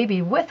have a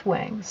baby with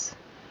wings,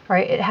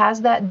 right? It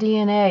has that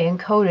DNA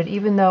encoded,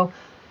 even though,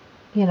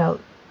 you know,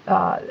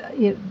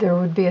 there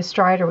would be a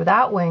strider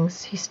without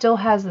wings, he still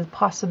has the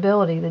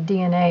possibility, the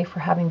DNA,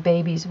 for having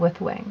babies with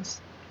wings.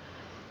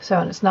 So,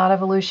 and it's not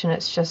evolution,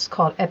 it's just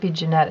called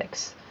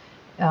epigenetics,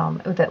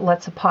 that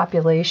lets a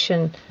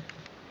population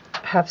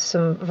have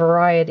some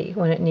variety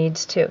when it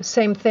needs to.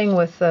 Same thing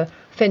with the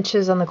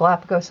finches on the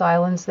Galapagos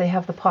Islands, they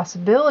have the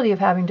possibility of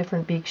having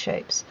different beak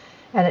shapes.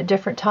 And at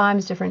different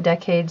times, different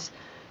decades,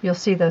 you'll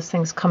see those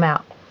things come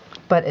out.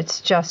 But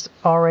it's just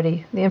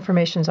already, the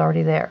information's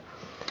already there.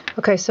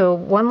 Okay, so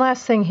one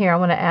last thing here I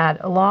want to add.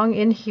 Along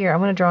in here, I'm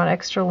going to draw an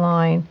extra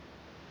line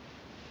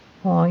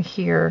along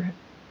here.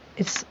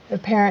 It's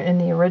apparent in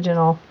the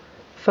original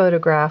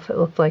photograph. It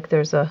looked like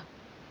there's a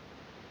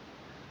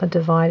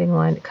dividing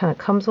line. It kind of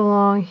comes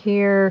along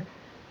here,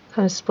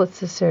 kind of splits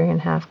this area in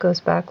half,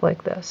 goes back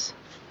like this.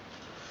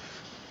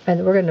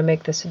 And we're going to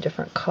make this a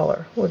different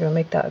color. We're going to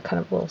make that a kind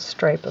of little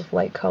stripe of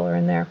light color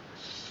in there.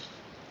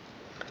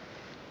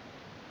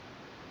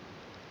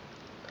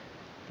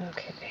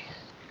 Okay.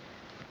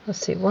 Let's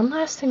see, one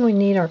last thing we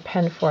need our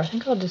pen for. I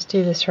think I'll just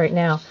do this right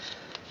now.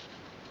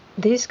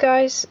 These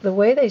guys, the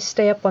way they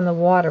stay up on the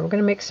water, we're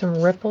going to make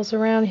some ripples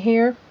around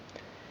here.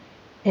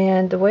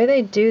 And the way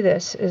they do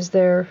this is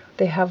they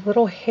have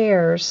little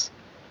hairs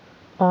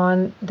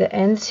on the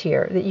ends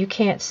here that you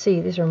can't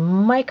see. These are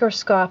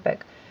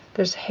microscopic.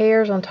 There's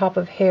hairs on top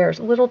of hairs,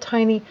 little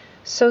tiny,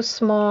 so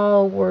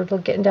small we're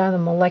getting down to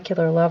the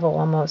molecular level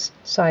almost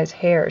size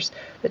hairs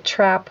that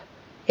trap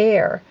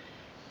air.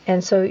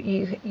 And so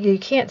you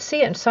can't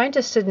see it. And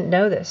scientists didn't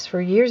know this.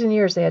 For years and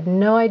years, they had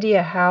no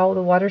idea how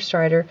the water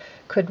strider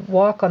could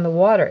walk on the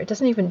water. It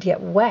doesn't even get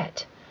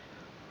wet.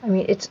 I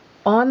mean, it's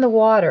on the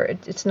water.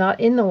 It's not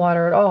in the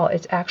water at all.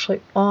 It's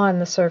actually on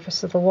the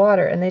surface of the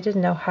water. And they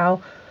didn't know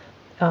how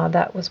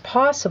that was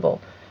possible.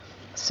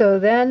 So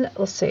then,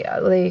 let's see,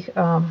 we're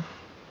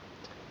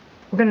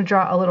going to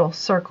draw a little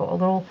circle, a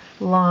little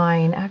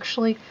line.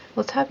 Actually,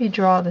 let's have you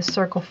draw the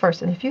circle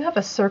first. And if you have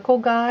a circle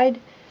guide,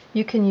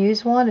 you can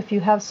use one. If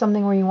you have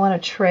something where you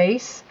want to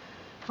trace,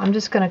 I'm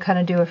just going to kind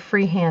of do a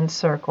freehand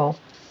circle.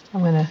 I'm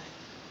going to,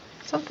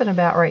 something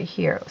about right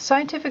here.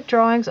 Scientific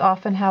drawings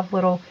often have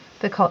little,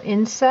 they call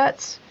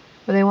insets,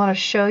 where they want to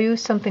show you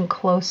something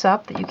close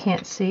up that you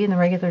can't see in the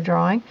regular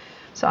drawing.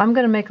 So I'm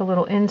going to make a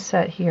little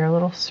inset here, a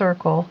little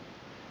circle,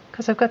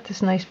 because I've got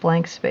this nice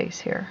blank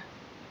space here.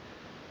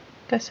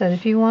 Like I said,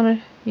 if you want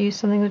to use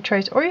something to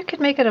trace, or you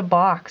could make it a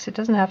box. It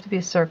doesn't have to be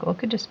a circle. It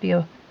could just be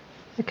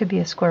it could be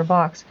a square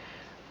box.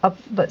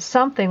 But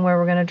something where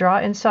we're going to draw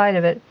inside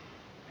of it,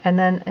 and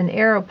then an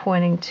arrow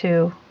pointing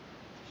to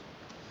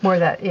where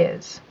that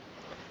is.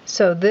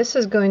 So this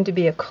is going to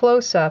be a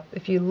close-up.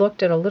 If you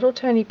looked at a little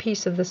tiny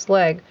piece of this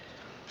leg,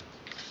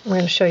 we're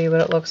going to show you what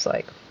it looks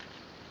like.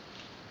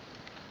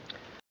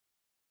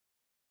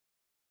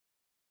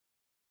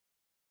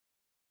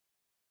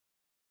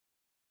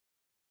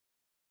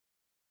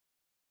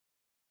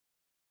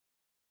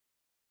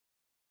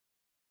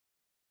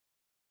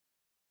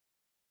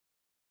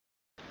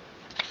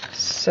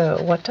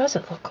 So what does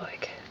it look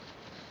like?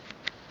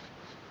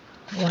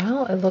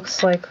 Well, it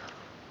looks like,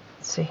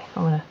 let's see,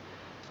 I'm going to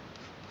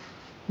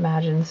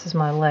imagine this is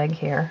my leg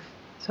here,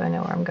 so I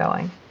know where I'm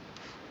going.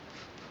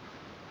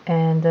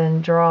 And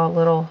then draw a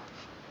little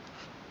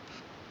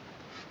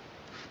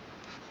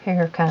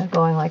hair kind of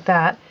going like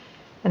that,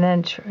 and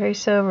then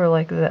trace over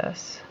like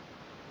this.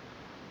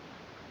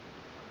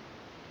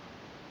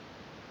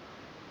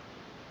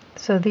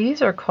 So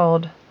these are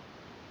called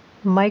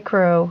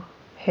micro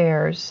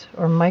hairs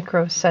or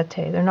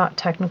microsetae. They're not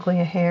technically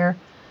a hair.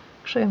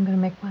 Actually, I'm going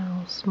to make mine a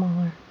little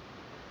smaller.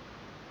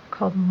 They're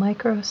called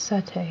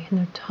microsetae, and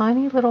they're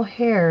tiny little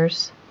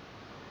hairs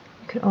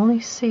you can only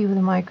see with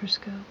a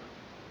microscope.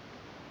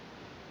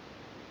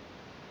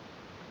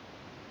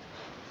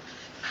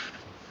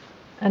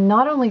 And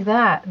not only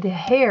that, the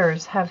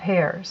hairs have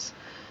hairs.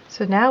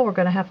 So now we're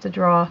going to have to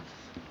draw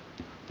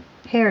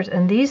hairs,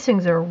 and these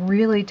things are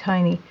really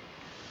tiny.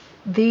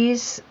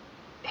 These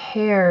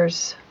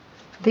hairs,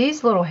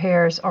 these little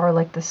hairs are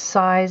like the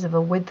size of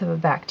the width of a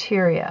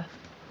bacteria.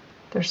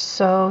 They're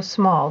so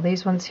small.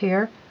 These ones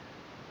here,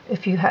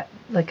 if you had,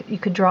 like, you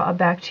could draw a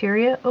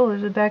bacteria. Oh,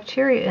 there's a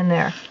bacteria in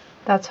there.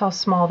 That's how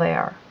small they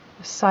are,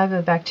 the size of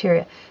a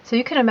bacteria. So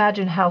you can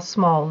imagine how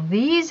small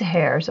these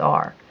hairs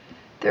are.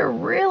 They're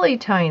really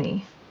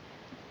tiny.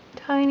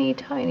 Tiny,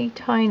 tiny,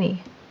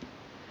 tiny.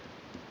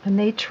 And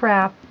they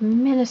trap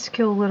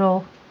minuscule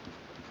little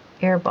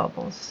air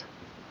bubbles.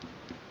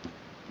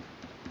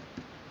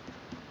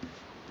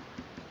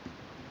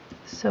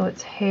 So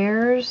it's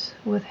hairs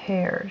with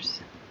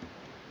hairs.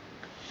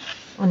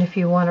 And if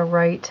you want to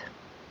write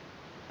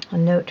a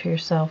note to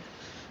yourself,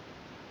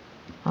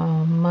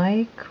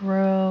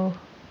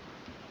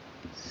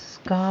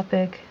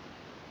 microscopic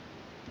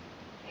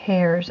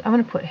hairs. I'm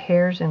going to put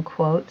hairs in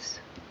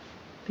quotes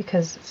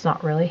because it's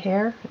not really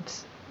hair.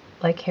 It's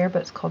like hair,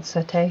 but it's called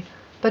setae.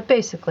 But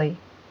basically,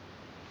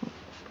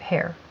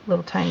 hair,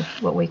 little tiny,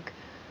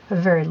 a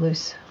very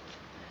loose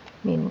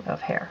meaning of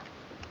hair.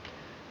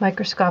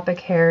 Microscopic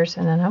hairs,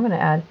 and then I'm going to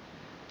add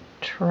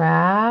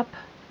trap.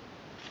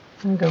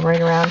 I'm going to go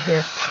right around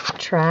here.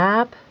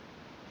 Trap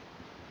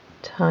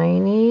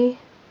tiny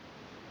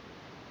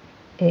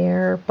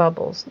air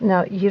bubbles.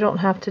 Now you don't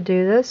have to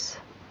do this.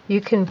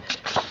 You can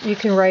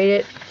write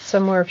it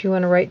somewhere if you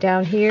want to write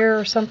down here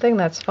or something.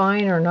 That's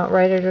fine, or not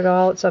write it at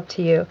all. It's up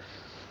to you.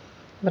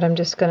 but I'm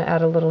just going to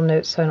add a little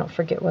note so I don't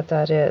forget what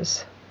that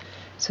is.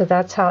 So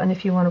that's how, and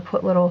if you want to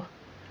put little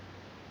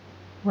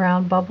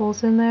round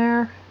bubbles in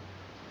there,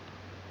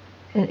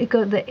 and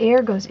the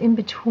air goes in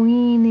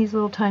between these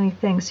little tiny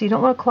things, so you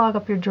don't want to clog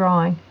up your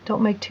drawing.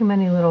 Don't make too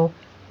many little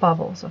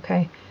bubbles,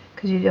 okay?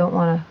 Because you don't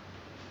want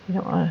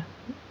to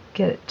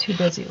get it too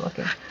busy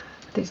looking.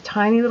 These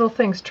tiny little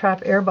things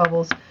trap air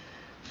bubbles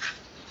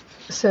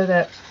so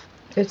that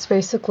it's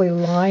basically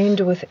lined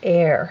with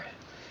air,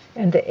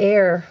 and the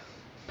air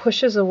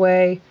pushes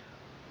away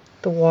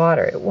the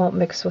water. It won't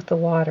mix with the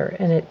water,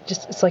 and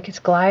it's like it's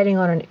gliding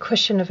on a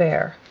cushion of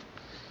air.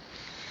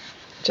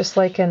 Just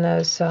like in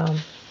those,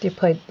 you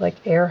played like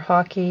air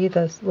hockey,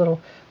 those little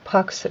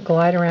pucks that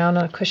glide around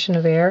on a cushion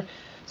of air.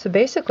 So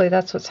basically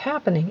that's what's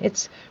happening.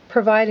 It's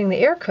providing the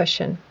air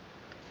cushion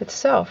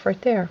itself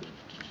right there.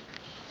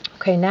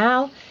 Okay,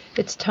 now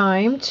it's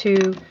time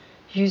to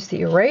use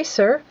the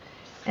eraser.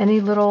 Any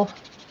little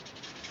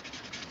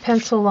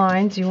pencil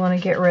lines you want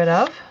to get rid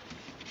of.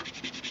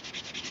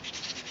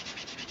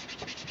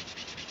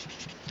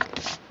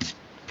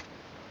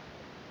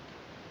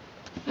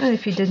 And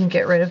if you didn't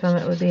get rid of them,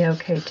 it would be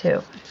okay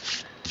too.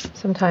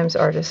 Sometimes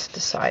artists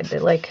decide they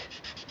like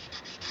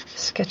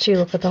sketchy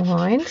look at the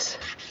lines.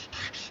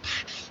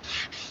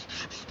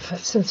 But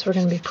since we're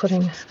going to be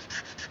putting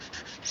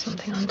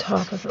something on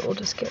top of it, we'll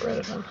just get rid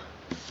of them.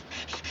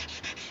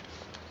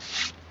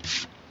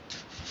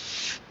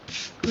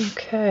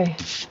 Okay.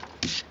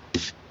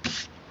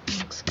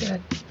 Looks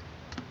good.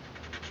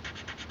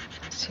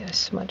 See, I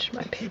smudged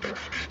my paper.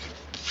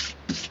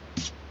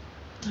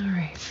 All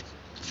right.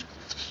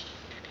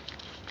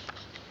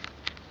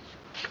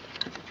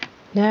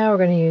 Now we're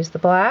going to use the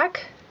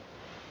black,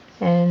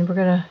 and we're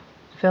going to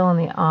fill in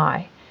the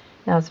eye.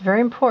 Now it's very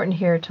important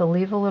here to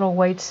leave a little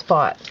white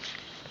spot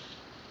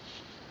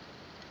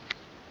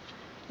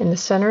in the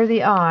center of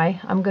the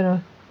eye. I'm going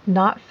to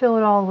not fill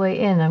it all the way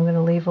in. I'm going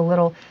to leave a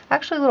little,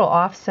 actually a little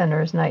off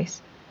center is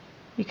nice.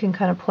 You can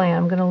kind of plan.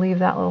 I'm going to leave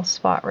that little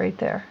spot right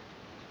there.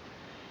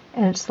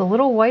 And it's the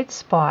little white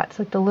spot. It's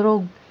like the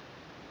little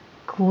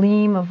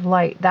gleam of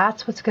light.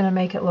 That's what's going to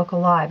make it look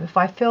alive. If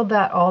I filled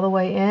that all the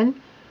way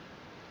in,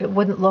 it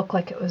wouldn't look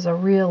like it was a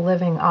real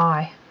living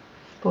eye.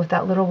 But with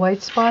that little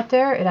white spot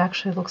there, it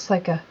actually looks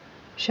like a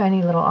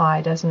shiny little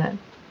eye, doesn't it?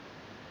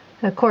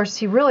 And of course,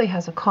 he really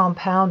has a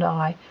compound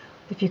eye.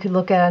 If you could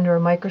look at it under a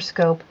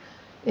microscope,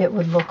 it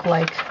would look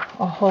like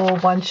a whole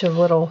bunch of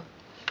little,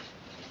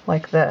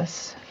 like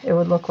this. It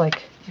would look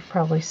like you've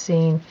probably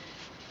seen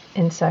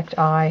insect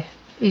eye.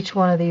 Each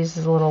one of these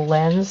is a little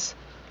lens,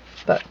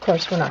 but of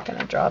course we're not going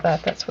to draw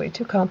that. That's way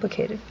too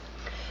complicated.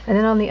 And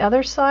then on the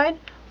other side,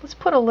 let's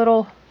put a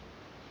little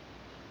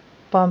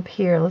bump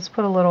here. Let's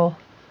put a little,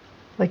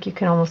 like you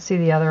can almost see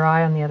the other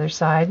eye on the other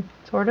side,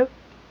 sort of.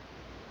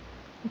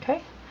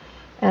 Okay.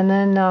 And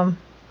then I'm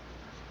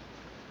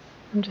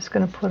just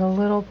going to put a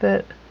little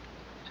bit,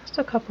 just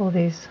a couple of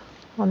these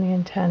on the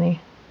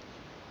antennae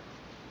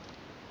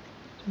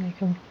to make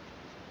them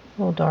a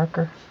little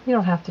darker. You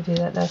don't have to do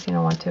that if you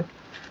don't want to.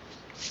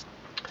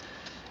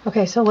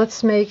 Okay, so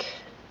let's make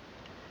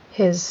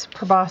his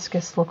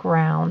proboscis look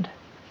round.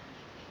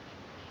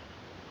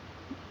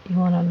 You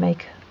want to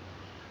make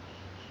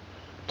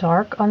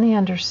dark on the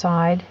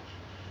underside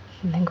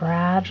and then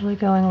gradually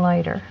going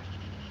lighter.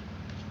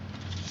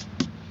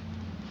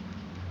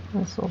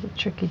 That's a little bit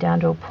tricky down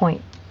to a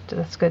point.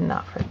 That's good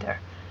enough right there.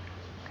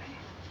 Okay.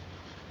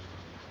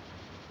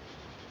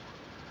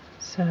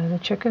 So the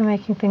trick of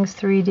making things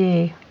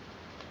 3D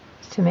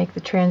is to make the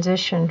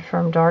transition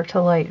from dark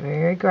to light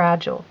very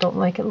gradual. Don't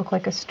make it look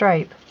like a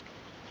stripe.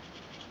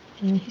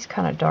 And he's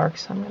kind of dark,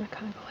 so I'm going to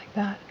kind of go like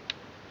that.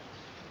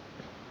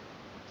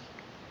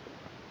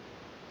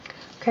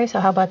 Okay, so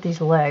how about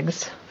these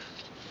legs?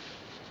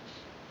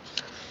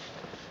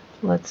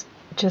 Let's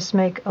just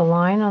make a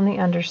line on the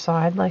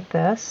underside like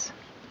this.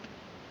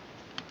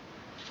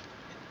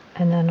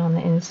 And then on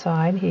the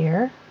inside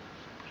here,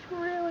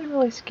 really,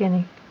 really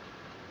skinny.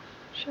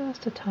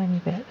 Just a tiny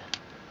bit.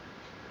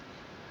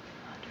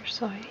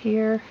 Underside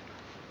here.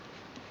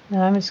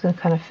 And I'm just going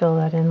to kind of fill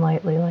that in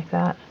lightly like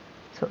that,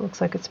 so it looks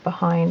like it's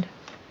behind.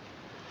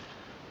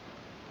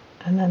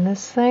 And then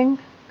this thing,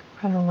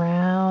 kind of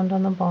round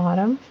on the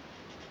bottom.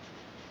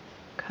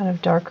 Kind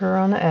of darker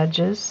on the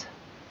edges,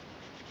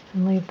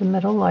 and leave the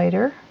middle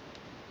lighter,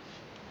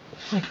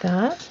 like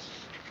that.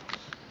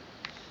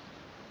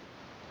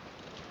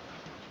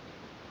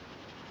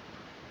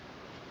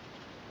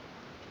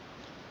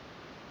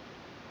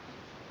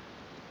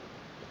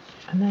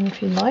 And then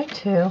if you'd like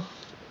to,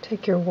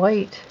 take your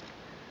white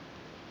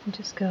and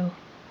just go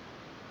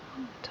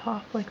on the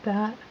top like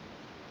that.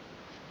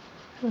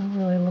 It'll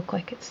really look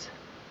like it's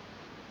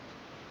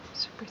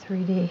super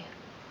 3D.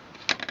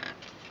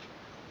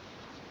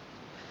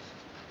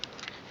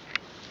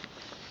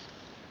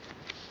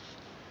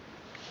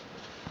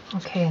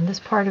 Okay, and this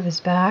part of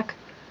his back,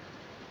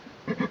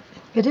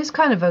 it is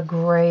kind of a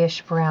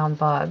grayish brown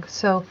bug.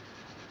 So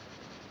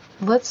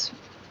let's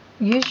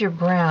use your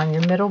brown,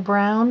 your middle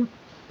brown,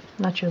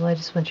 not your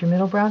lightest one, your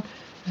middle brown,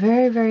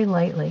 very, very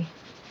lightly.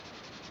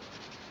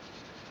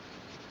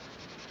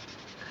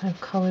 kind of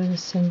color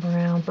this in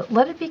brown, but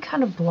let it be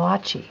kind of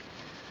blotchy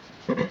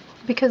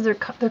because they're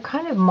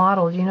kind of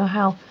mottled. You know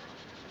how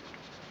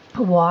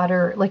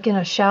water, like in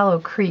a shallow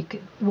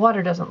creek,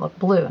 water doesn't look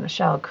blue in a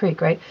shallow creek,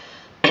 right?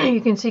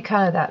 You can see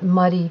kind of that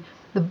muddy,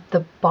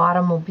 the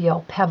bottom will be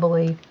all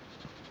pebbly.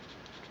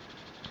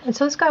 And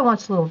so this guy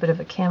wants a little bit of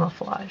a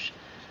camouflage.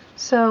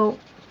 So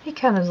he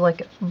kind of is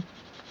like a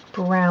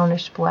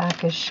brownish,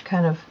 blackish,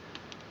 kind of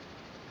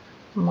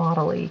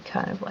mottly,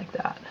 kind of like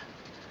that.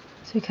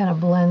 So he kind of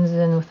blends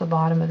in with the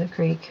bottom of the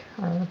creek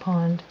or the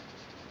pond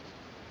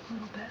a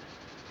little bit.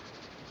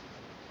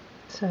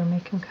 So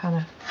make him kind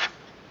of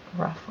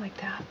rough like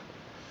that.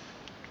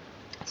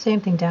 Same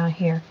thing down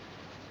here.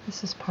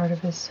 This is part of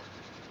his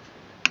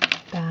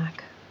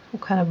back.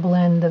 We'll kind of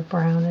blend the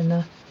brown and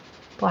the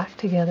black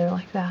together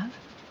like that.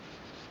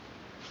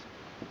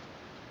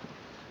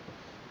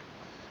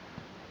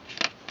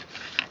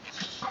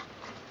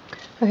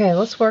 Okay,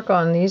 let's work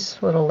on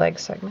these little leg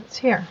segments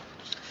here.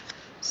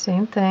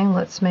 Same thing,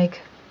 let's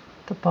make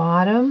the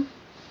bottom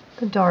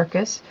the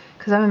darkest,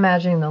 because I'm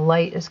imagining the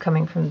light is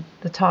coming from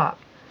the top,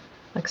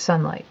 like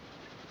sunlight.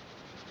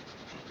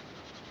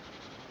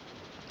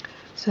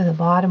 So the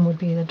bottom would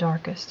be the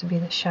darkest, to be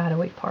the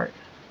shadowy part.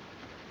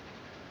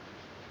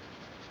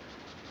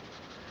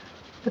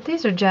 But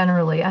these are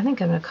generally, I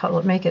think I'm going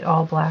to make it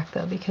all black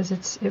though, because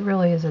it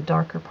really is a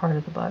darker part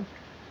of the bug.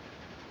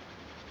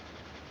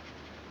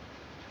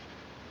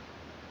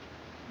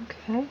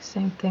 Okay,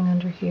 same thing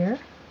under here.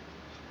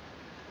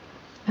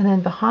 And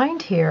then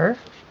behind here,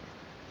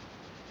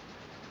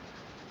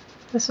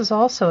 this is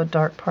also a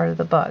dark part of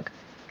the bug.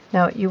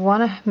 Now you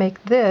want to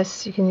make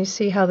this, can you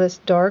see how this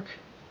dark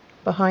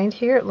behind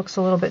here, it looks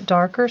a little bit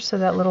darker, so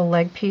that little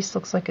leg piece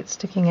looks like it's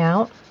sticking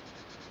out.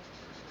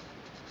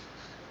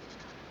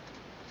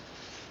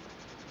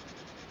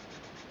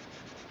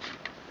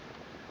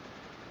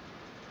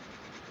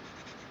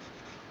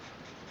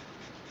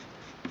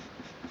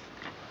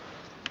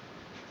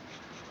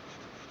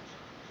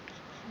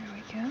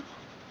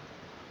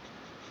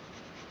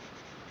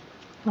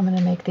 I'm going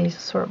to make these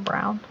sort of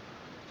brown.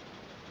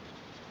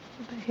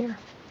 A little bit here.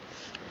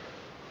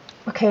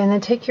 Okay, and then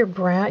take your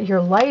brown,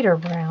 your lighter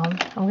brown.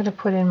 I'm going to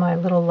put in my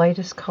little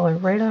lightest color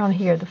right on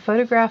here. The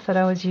photograph that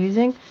I was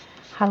using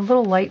had a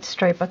little light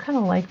stripe. I kind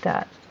of like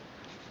that.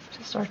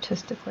 Just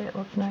artistically, it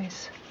looked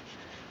nice.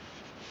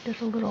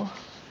 Get a little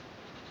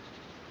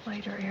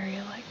lighter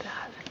area like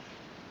that.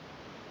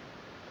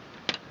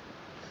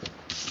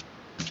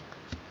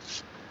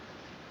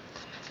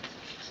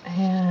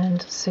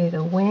 And see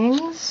the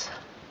wings.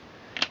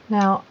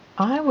 Now,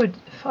 I would,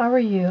 if I were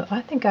you, I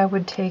think I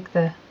would take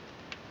the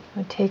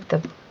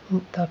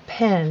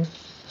pen,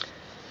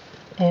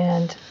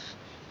 and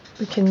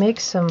we can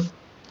make some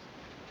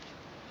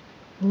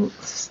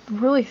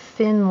really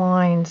thin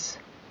lines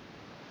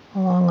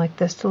along like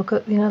this. To look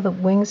at, you know, the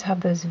wings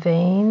have those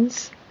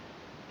veins.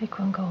 Make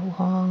one go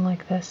long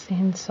like this, the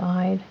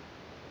inside.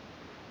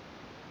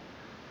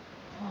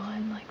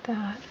 One like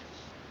that.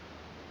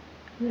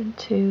 And then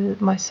two,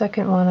 my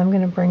second one I'm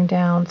going to bring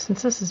down,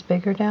 since this is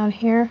bigger down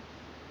here,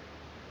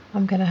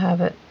 I'm going to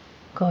have it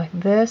go like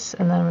this,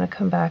 and then I'm going to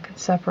come back and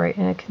separate,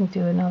 and it can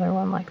do another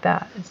one like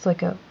that. It's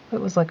like it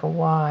was like a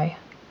Y.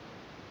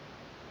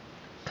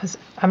 Because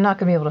I'm not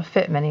going to be able to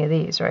fit many of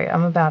these, right?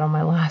 I'm about on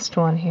my last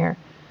one here.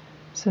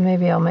 So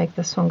maybe I'll make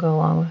this one go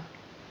along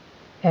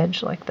the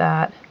edge like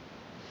that,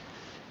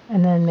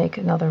 and then make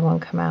another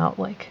one come out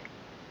like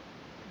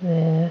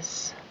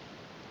this.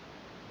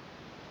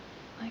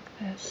 Like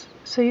this.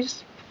 So you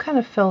just kind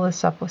of fill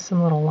this up with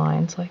some little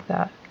lines like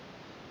that.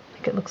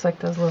 Like it looks like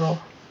those little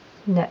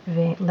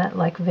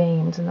net-like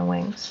veins in the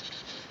wings.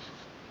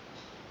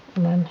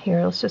 And then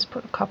here, let's just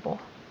put a couple.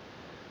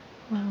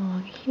 One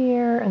along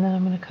here, and then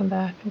I'm going to come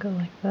back and go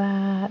like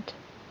that.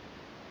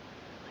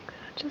 Like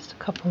that. Just a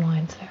couple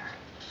lines there.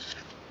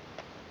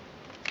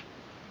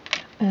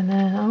 And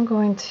then I'm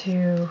going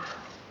to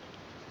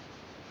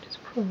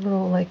just put a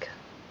little like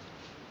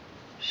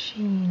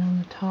sheen on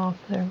the top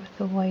there with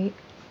the white.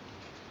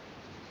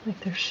 Like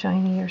they're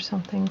shiny or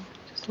something,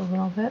 just a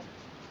little bit.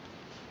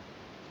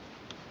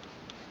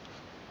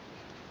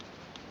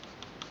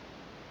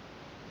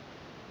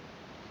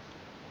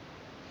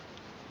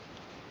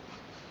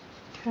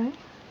 Okay,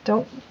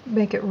 don't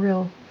make it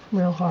real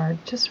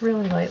hard, just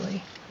really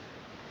lightly.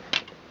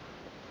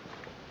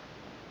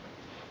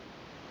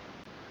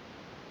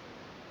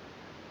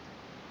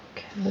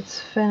 Okay,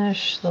 let's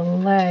finish the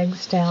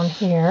legs down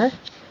here.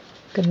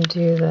 I'm going to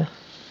do the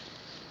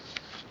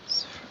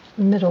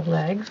middle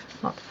leg,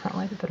 not the front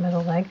leg, but the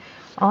middle leg.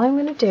 All I'm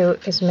going to do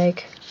is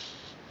make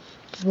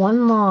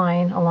one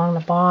line along the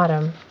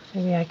bottom.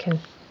 Maybe I can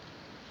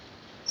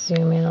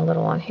zoom in a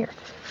little on here.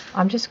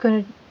 I'm just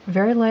going to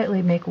very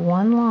lightly make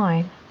one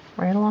line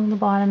right along the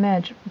bottom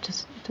edge.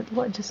 Just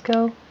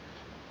go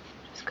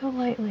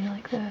lightly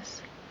like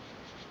this.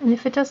 And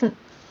if it doesn't,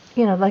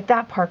 you know, like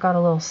that part got a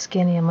little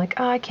skinny, I'm like,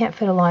 oh, I can't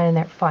fit a line in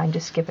there. Fine,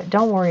 just skip it.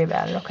 Don't worry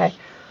about it, okay?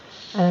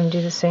 And I'm going to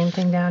do the same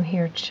thing down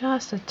here,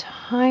 just a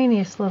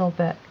tiniest little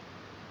bit.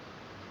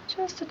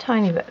 Just a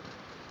tiny bit.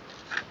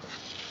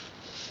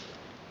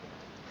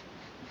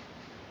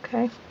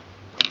 Okay.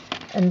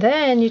 And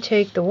then you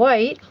take the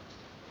white,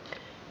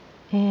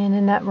 and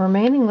in that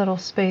remaining little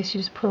space, you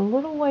just put a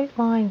little white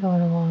line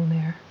going along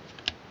there.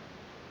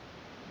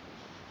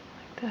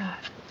 Like that.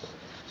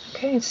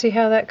 Okay, and see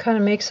how that kind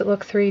of makes it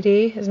look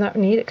 3D? Isn't that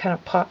neat? It kind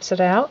of pops it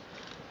out.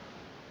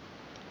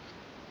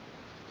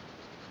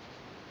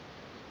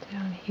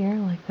 Down here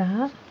like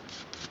that.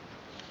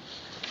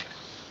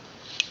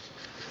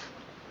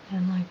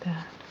 And like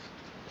that.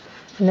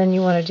 And then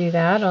you want to do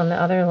that on the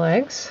other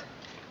legs.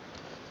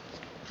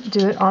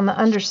 Do it on the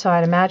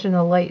underside. Imagine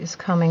the light is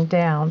coming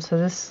down. So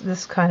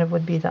this kind of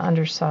would be the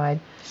underside.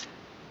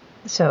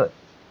 So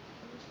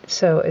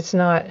it's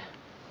not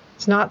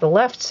the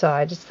left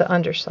side, it's the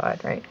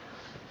underside, right?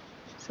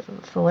 So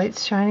if the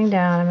light's shining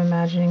down, I'm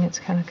imagining it's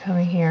kind of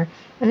coming here.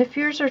 And if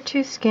yours are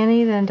too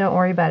skinny, then don't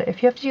worry about it.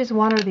 If you have to use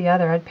one or the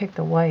other, I'd pick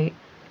the white.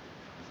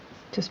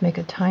 Just make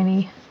a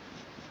tiny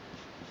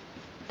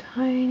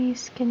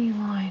skinny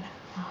line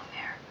along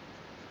there.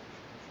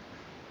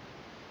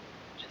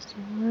 Just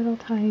a little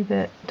tiny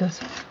bit.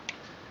 Does an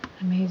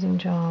amazing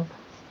job.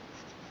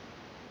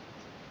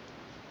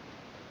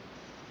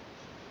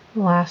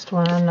 The last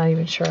one, I'm not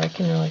even sure I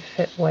can really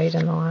fit white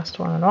in the last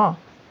one at all.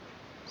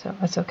 So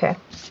that's okay.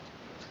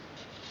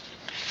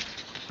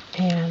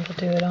 And we'll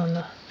do it on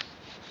the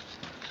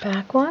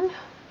back one.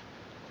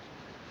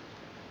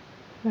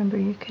 Remember,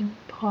 you can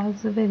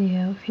pause the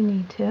video if you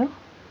need to.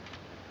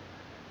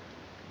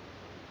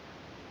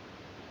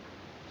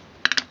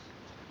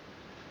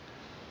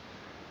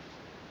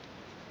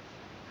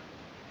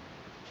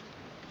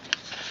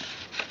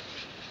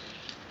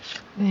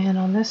 And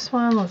on this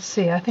one, let's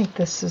see, I think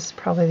this is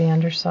probably the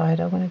underside.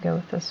 I'm going to go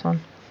with this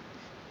one.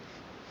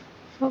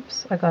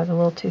 Oops, I got it a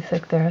little too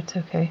thick there. It's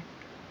okay.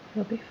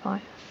 It'll be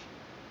fine.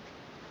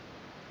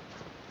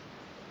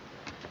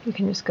 You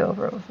can just go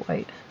over it with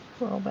white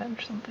a little bit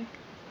or something.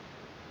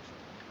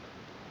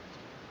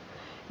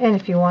 And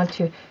if you want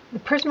to, the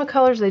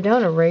Prismacolors, they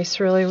don't erase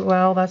really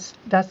well. That's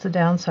the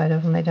downside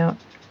of them. They don't.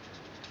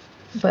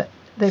 But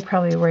they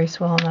probably erase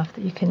well enough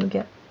that you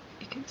can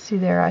see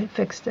there I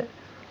fixed it.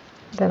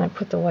 Then I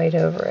put the white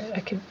over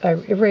it. I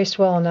erased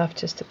well enough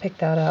just to pick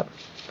that up.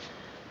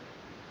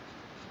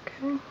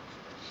 Okay.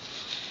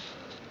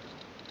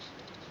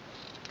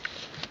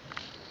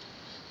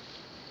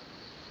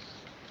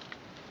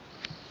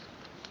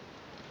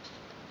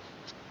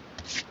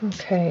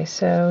 Okay,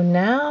 so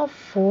now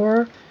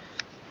for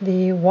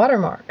the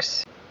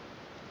watermarks.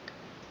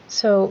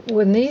 So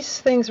when these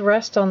things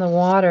rest on the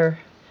water,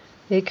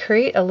 they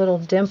create a little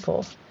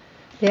dimple.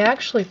 They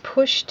actually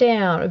push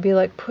down. It would be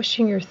like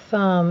pushing your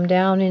thumb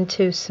down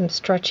into some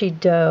stretchy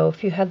dough.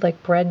 If you had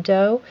like bread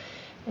dough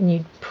and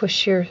you'd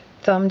push your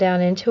thumb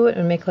down into it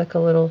and make like a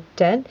little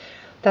dent,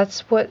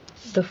 that's what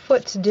the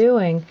foot's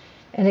doing.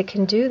 And it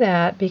can do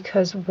that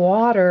because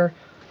water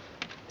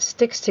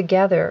sticks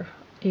together.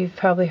 You've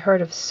probably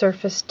heard of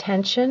surface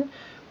tension,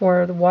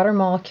 where the water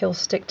molecules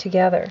stick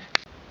together.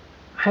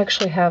 I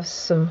actually have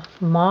some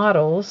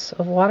models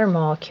of water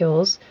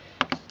molecules,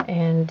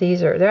 and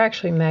they're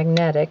actually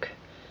magnetic.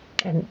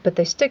 But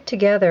they stick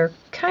together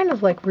kind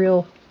of like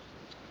real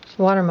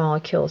water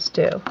molecules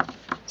do.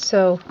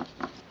 So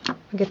I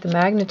get the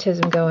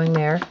magnetism going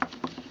there.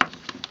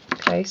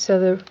 Okay, so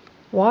the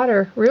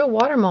real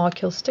water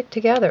molecules stick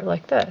together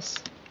like this.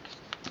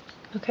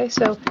 Okay,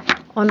 so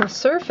on the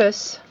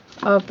surface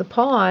of the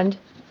pond,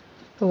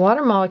 the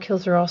water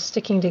molecules are all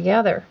sticking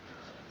together.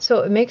 So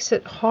it makes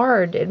it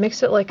hard. It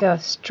makes it like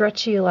a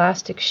stretchy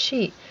elastic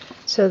sheet.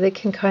 So they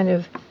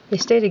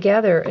stay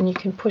together, and you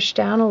can push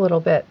down a little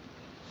bit.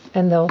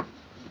 And they'll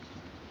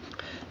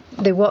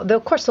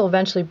of course they'll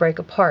eventually break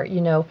apart.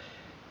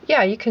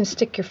 Yeah, you can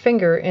stick your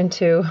finger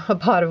into a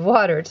pot of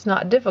water. It's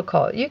not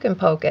difficult. You can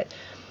poke it.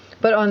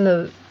 But on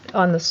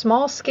the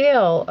small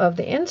scale of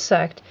the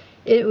insect,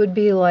 it would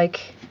be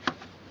like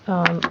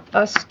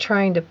us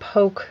trying to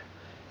poke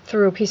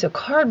through a piece of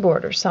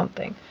cardboard or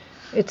something.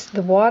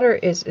 The water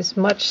is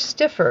much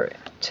stiffer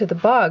to the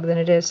bug than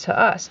it is to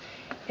us.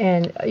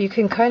 And you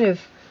can kind of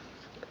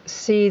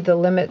see the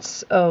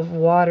limits of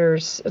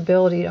water's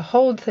ability to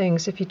hold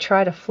things if you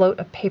try to float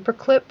a paper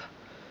clip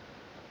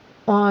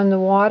on the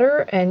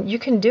water. And you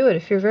can do it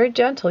if you're very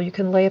gentle. You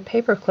can lay a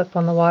paper clip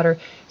on the water,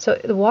 so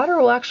the water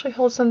will actually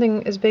hold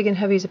something as big and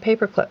heavy as a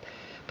paper clip.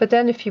 But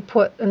then if you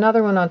put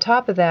another one on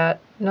top of that,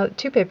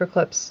 2 paper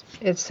clips,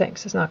 it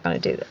sinks. It's not going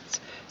to do this.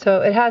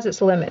 So it has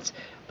its limits,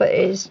 but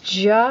it is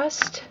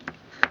just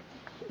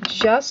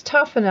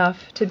tough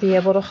enough to be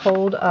able to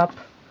hold up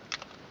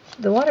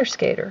the water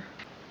skater.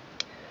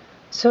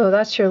 So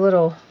that's your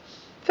little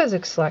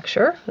physics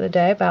lecture for the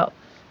day about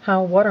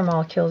how water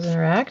molecules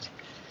interact.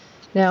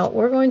 Now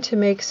we're going to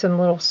make some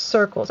little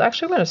circles.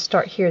 Actually, I'm going to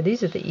start here.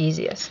 These are the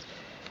easiest.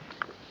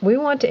 We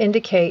want to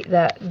indicate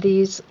that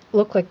these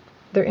look like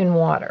they're in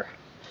water.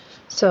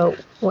 So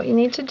what you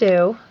need to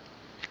do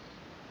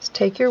is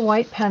take your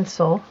white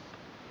pencil,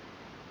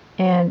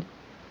 and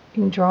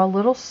you can draw a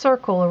little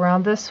circle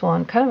around this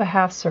one, kind of a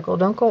half circle.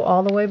 Don't go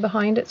all the way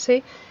behind it,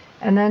 see?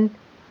 And then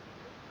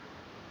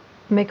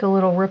make a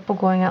little ripple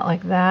going out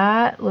like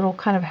that, little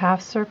kind of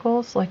half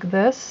circles like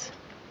this.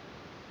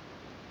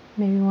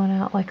 Maybe one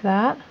out like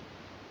that.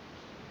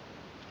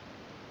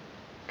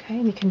 Okay,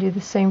 and you can do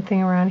the same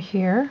thing around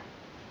here.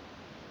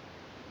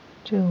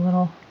 Do a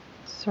little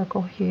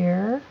circle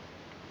here.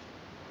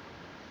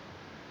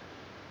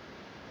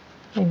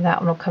 Maybe that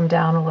one will come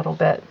down a little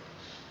bit.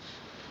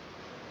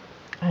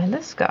 And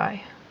this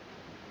guy,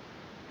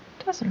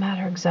 doesn't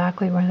matter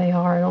exactly where they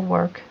are, it'll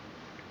work.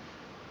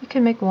 You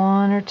can make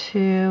one or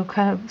two,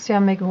 kind of, see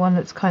I'm making one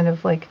that's kind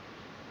of like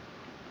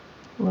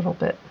a little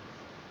bit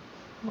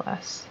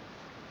less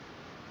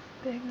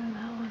big than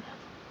that one.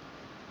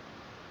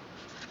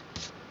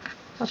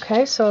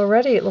 Okay, so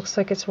already it looks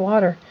like it's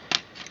water.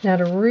 Now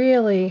to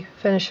really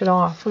finish it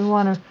off, we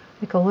want to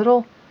make a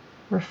little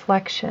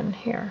reflection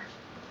here.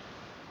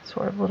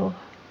 Sort of little,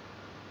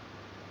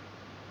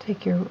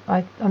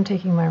 I'm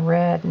taking my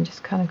red and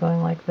just kind of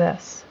going like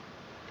this.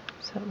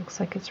 So it looks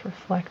like it's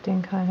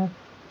reflecting kind of.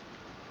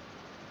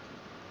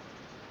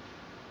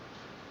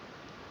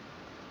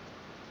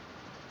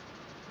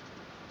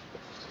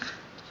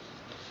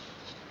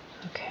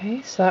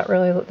 Okay, so that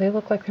really, they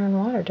look like they're in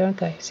water, don't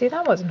they? See,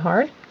 that wasn't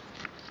hard.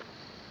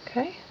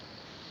 Okay.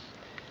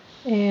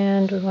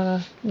 And we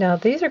want to, now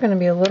these are going to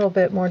be a little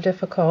bit more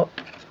difficult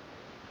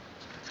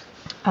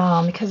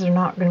because they're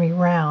not going to be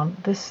round.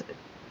 This,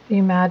 you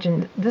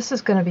imagine, this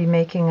is going to be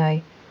making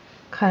a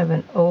kind of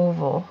an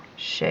oval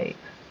shape.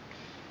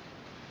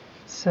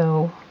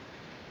 So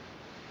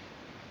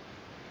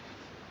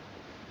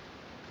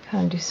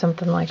kind of do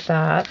something like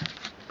that.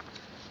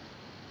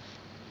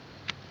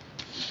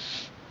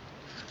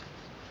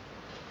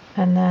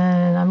 And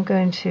then I'm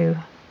going to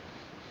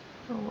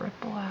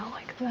ripple out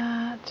like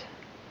that.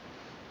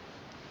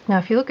 Now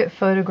if you look at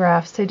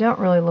photographs, they don't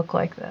really look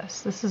like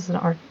this. This is an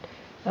art,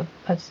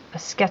 a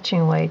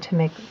sketching way to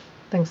make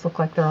things look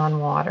like they're on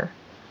water.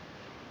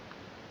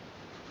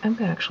 I'm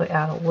going to actually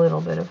add a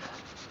little bit of,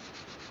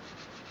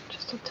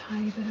 just a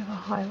tiny bit of a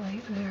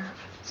highlight there.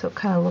 So it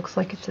kind of looks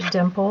like it's a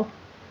dimple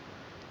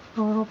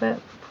a little bit.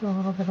 Put a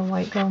little bit of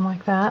white going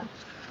like that.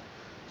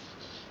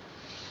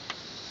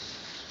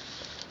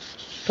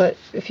 But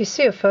if you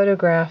see a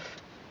photograph,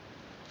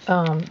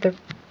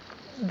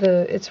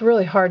 it's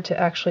really hard to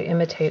actually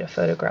imitate a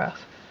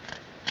photograph.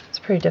 It's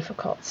pretty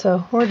difficult.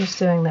 So we're just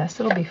doing this.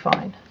 It'll be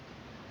fine.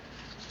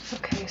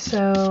 Okay,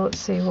 so let's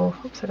see. Well,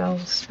 oops, I got a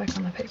little speck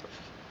on the paper.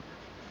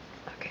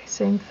 Okay,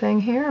 same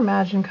thing here.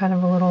 Imagine kind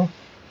of a little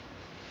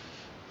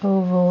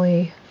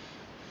ovally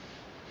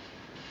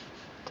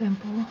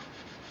dimple.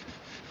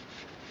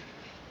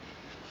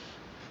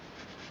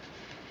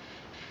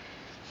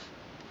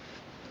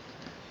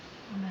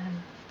 And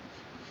then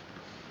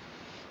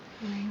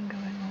ring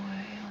going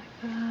away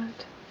like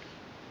that.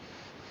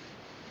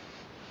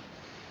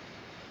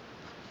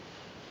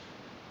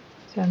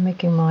 So I'm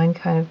making mine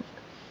kind of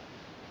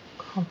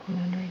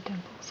complementary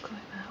dimples going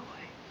that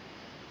way.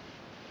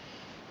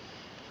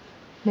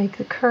 Make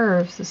the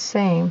curves the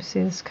same.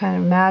 See, this kind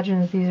of,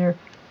 imagine that these are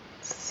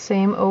the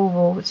same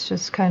oval, it's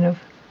just kind of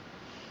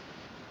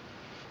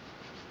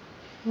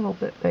a little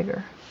bit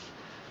bigger.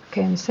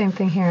 Okay, and the same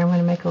thing here. I'm going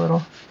to make a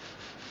little,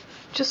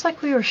 just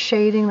like we were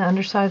shading the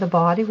underside of the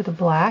body with the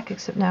black,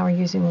 except now we're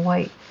using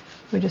white.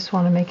 We just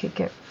want to make it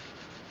get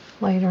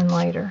lighter and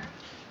lighter.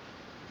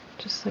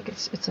 Just like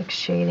it's like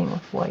shading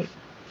with white.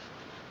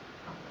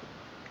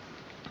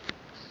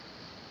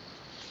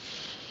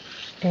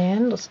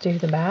 And let's do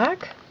the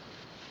back.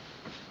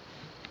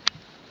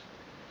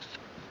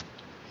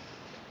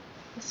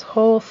 This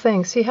whole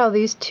thing, see how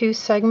these two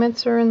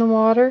segments are in the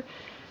water?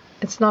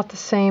 It's not the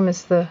same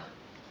as the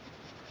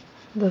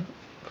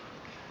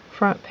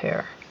front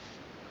pair.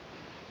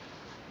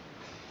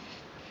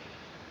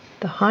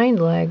 The hind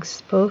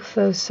legs, both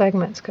those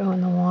segments go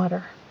in the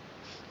water.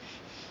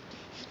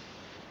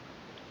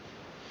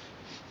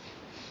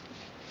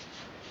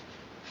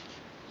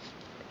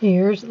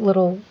 Your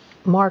little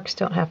marks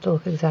don't have to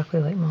look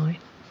exactly like mine.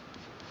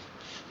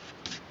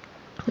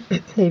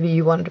 Maybe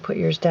you wanted to put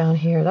yours down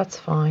here, that's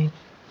fine.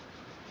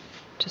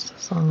 Just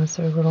as long as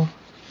they're little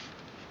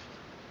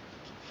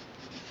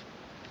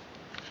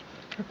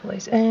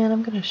purplies. And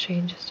I'm going to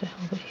shade just a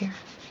little bit here.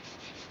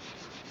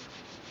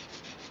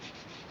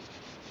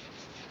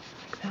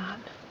 Like that.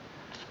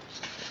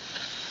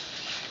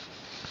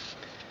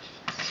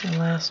 So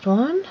last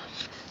one.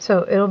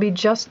 So it'll be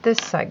just this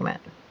segment.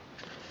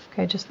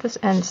 Okay, just this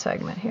end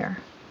segment here.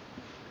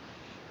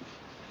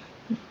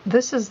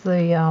 This is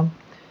the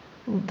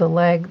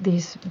leg,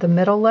 the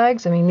middle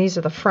legs. I mean, these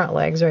are the front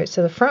legs, right?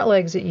 So the front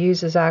legs it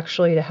uses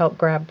actually to help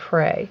grab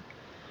prey.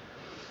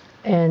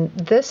 And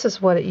this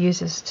is what it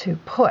uses to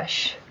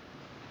push.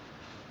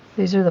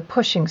 These are the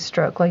pushing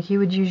stroke, like you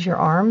would use your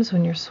arms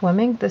when you're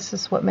swimming. This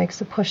is what makes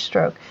the push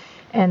stroke.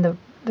 And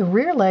the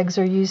rear legs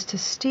are used to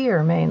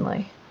steer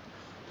mainly.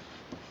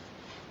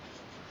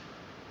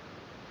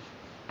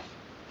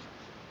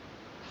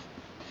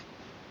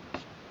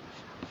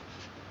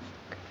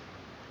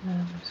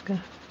 I'm just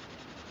gonna...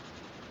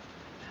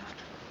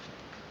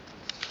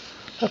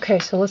 Okay,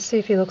 so let's see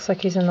if he looks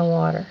like he's in the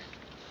water.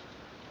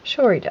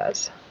 Sure he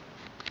does.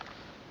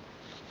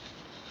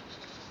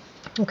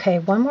 Okay,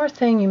 one more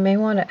thing you may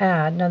want to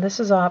add. Now this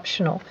is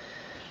optional.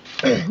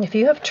 If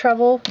you have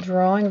trouble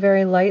drawing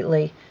very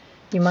lightly,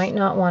 you might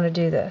not want to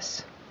do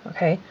this.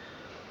 Okay?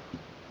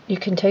 You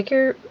can take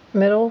your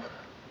middle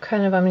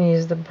kind of, I'm going to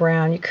use the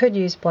brown. You could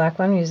use black,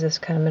 but I'm going to use this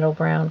kind of middle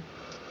brown.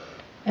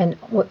 And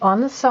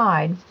on the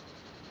side,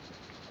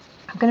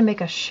 I'm going to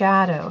make a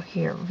shadow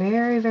here,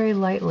 very, very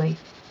lightly,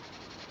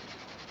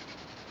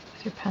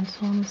 with your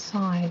pencil on the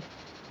side.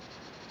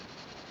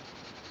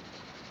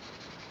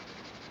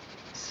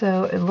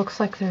 So it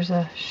looks like there's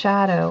a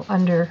shadow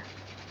under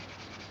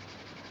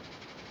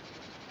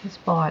his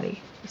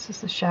body. This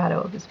is the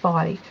shadow of his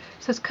body.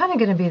 So it's kind of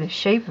going to be the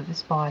shape of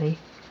his body.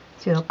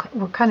 So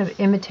we're kind of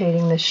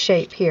imitating this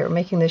shape here,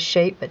 making this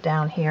shape, but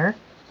down here.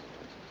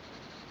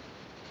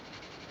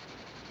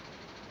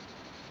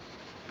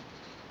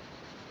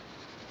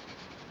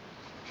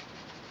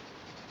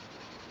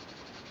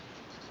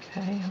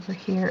 Okay, over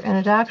here. And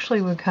it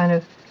actually would kind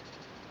of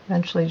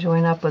eventually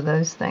join up with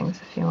those things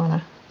if you want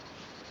to.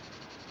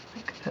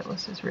 Like if it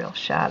was his real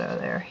shadow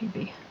there, he'd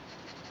be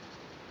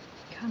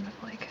kind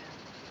of like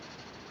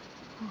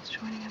almost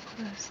joining up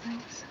with those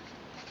things.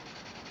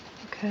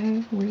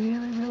 Okay,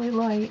 really, really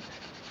light.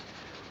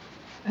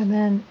 And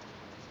then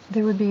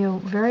there would be a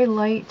very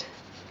light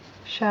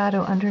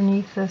shadow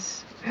underneath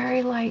this.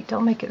 Very light,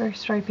 don't make it very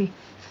stripy.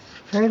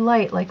 Very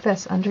light, like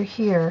this, under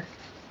here.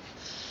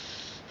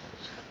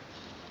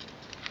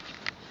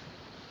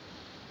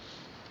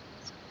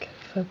 Let's get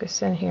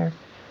focus in here.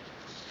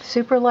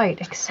 Super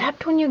light,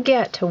 except when you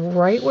get to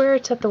right where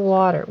it's at the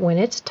water. When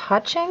it's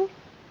touching,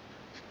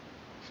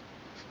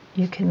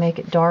 you can make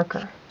it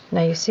darker.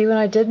 Now you see when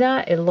I did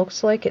that, it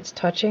looks like it's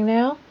touching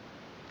now.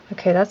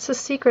 Okay, that's the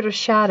secret of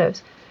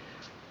shadows.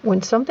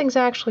 When something's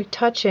actually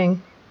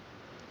touching,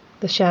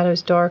 the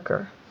shadow's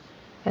darker.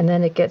 And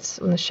then it gets,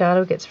 when the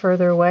shadow gets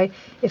further away,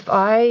 if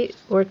I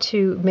were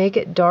to make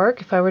it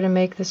dark, if I were to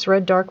make this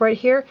red dark right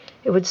here,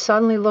 it would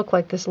suddenly look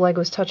like this leg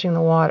was touching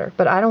the water.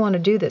 But I don't want to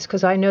do this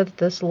because I know that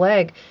this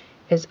leg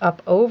is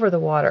up over the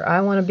water. I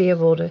want to be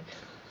able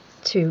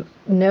to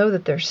know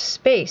that there's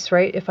space,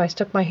 right? If I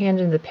stuck my hand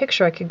into the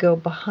picture, I could go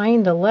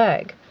behind the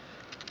leg.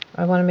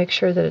 I want to make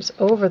sure that it's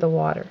over the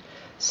water.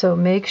 So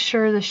make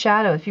sure the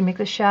shadow, if you make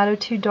the shadow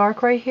too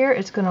dark right here,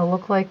 it's going to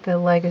look like the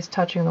leg is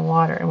touching the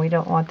water, and we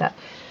don't want that.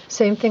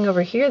 Same thing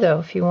over here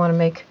though, if you want to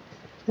make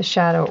the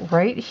shadow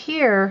right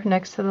here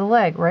next to the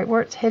leg, right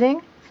where it's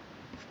hitting,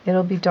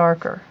 it'll be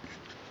darker,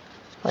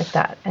 like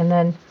that. And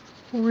then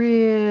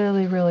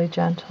really, really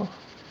gentle,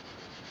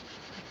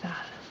 like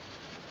that.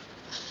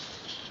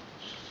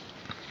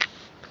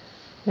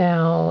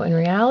 Now, in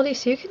reality,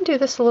 so you can do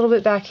this a little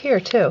bit back here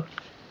too.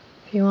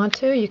 If you want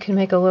to, you can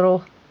make a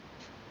little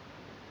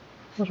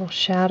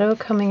shadow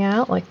coming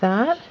out like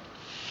that.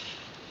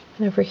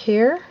 And over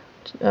here,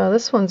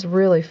 this one's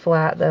really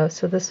flat though,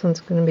 so this one's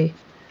going to be,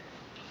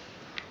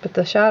 but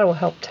the shadow will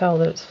help tell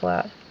that it's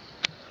flat.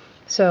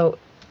 So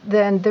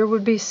then there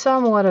would be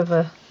somewhat of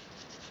a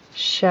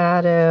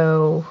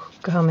shadow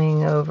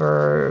coming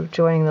over,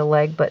 joining the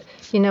leg, but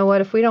you know what,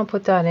 if we don't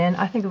put that in,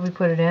 I think if we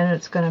put it in,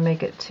 it's going to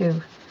make it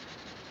too,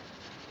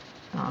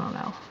 I don't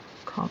know,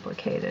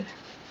 complicated.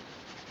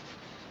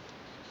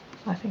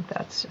 I think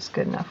that's just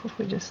good enough if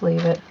we just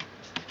leave it.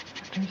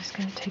 I'm just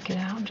going to take it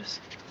out and just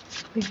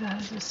leave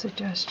that as a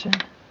suggestion.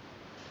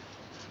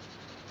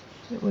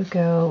 It would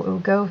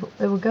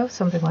go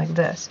something like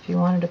this. If you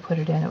wanted to put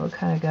it in, it would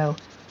kind of go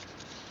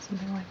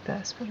something like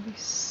this, but it'd be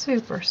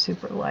super,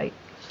 super light.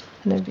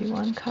 And there'd be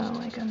one kind of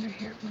like under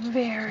here,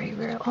 very,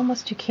 very,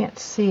 almost you can't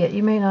see it.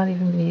 You may not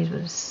even be able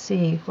to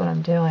see what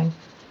I'm doing.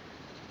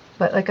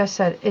 But like I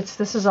said,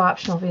 this is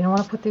optional. If you don't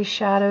want to put these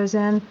shadows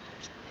in,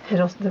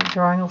 the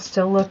drawing will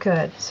still look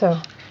good. So,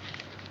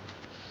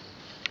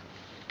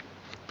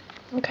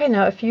 okay,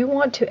 now if you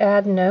want to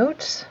add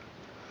notes,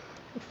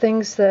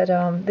 things that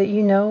that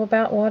you know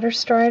about water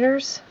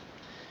striders,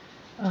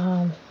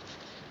 you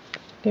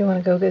want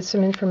to go get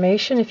some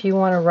information. If you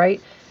want to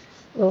write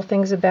little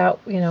things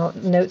about,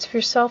 notes for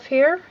yourself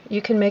here,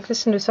 you can make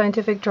this into a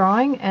scientific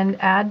drawing and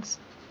add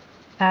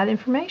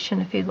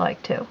information if you'd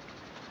like to.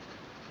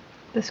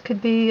 This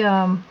could be,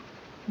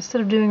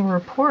 instead of doing a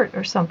report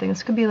or something,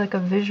 this could be like a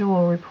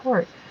visual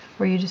report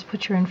where you just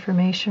put your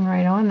information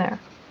right on there.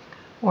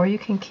 Or you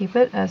can keep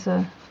it as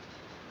a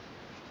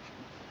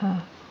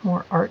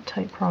more art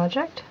type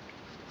project.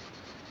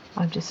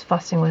 I'm just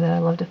fussing with it. I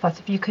love to fuss.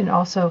 If you can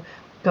also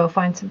go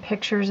find some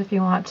pictures if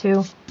you want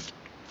to.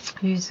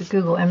 Use the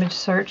Google image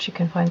search. You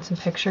can find some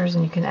pictures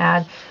and you can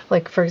add,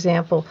 like for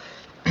example,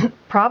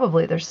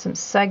 probably there's some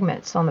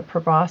segments on the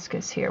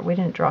proboscis here. We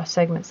didn't draw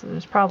segments, so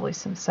there's probably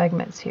some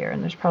segments here,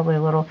 and there's probably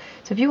a little.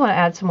 So if you want to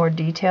add some more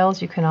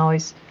details, you can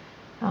always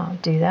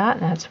do that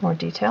and add some more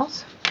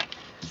details.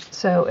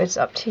 So it's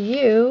up to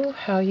you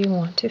how you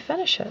want to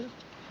finish it.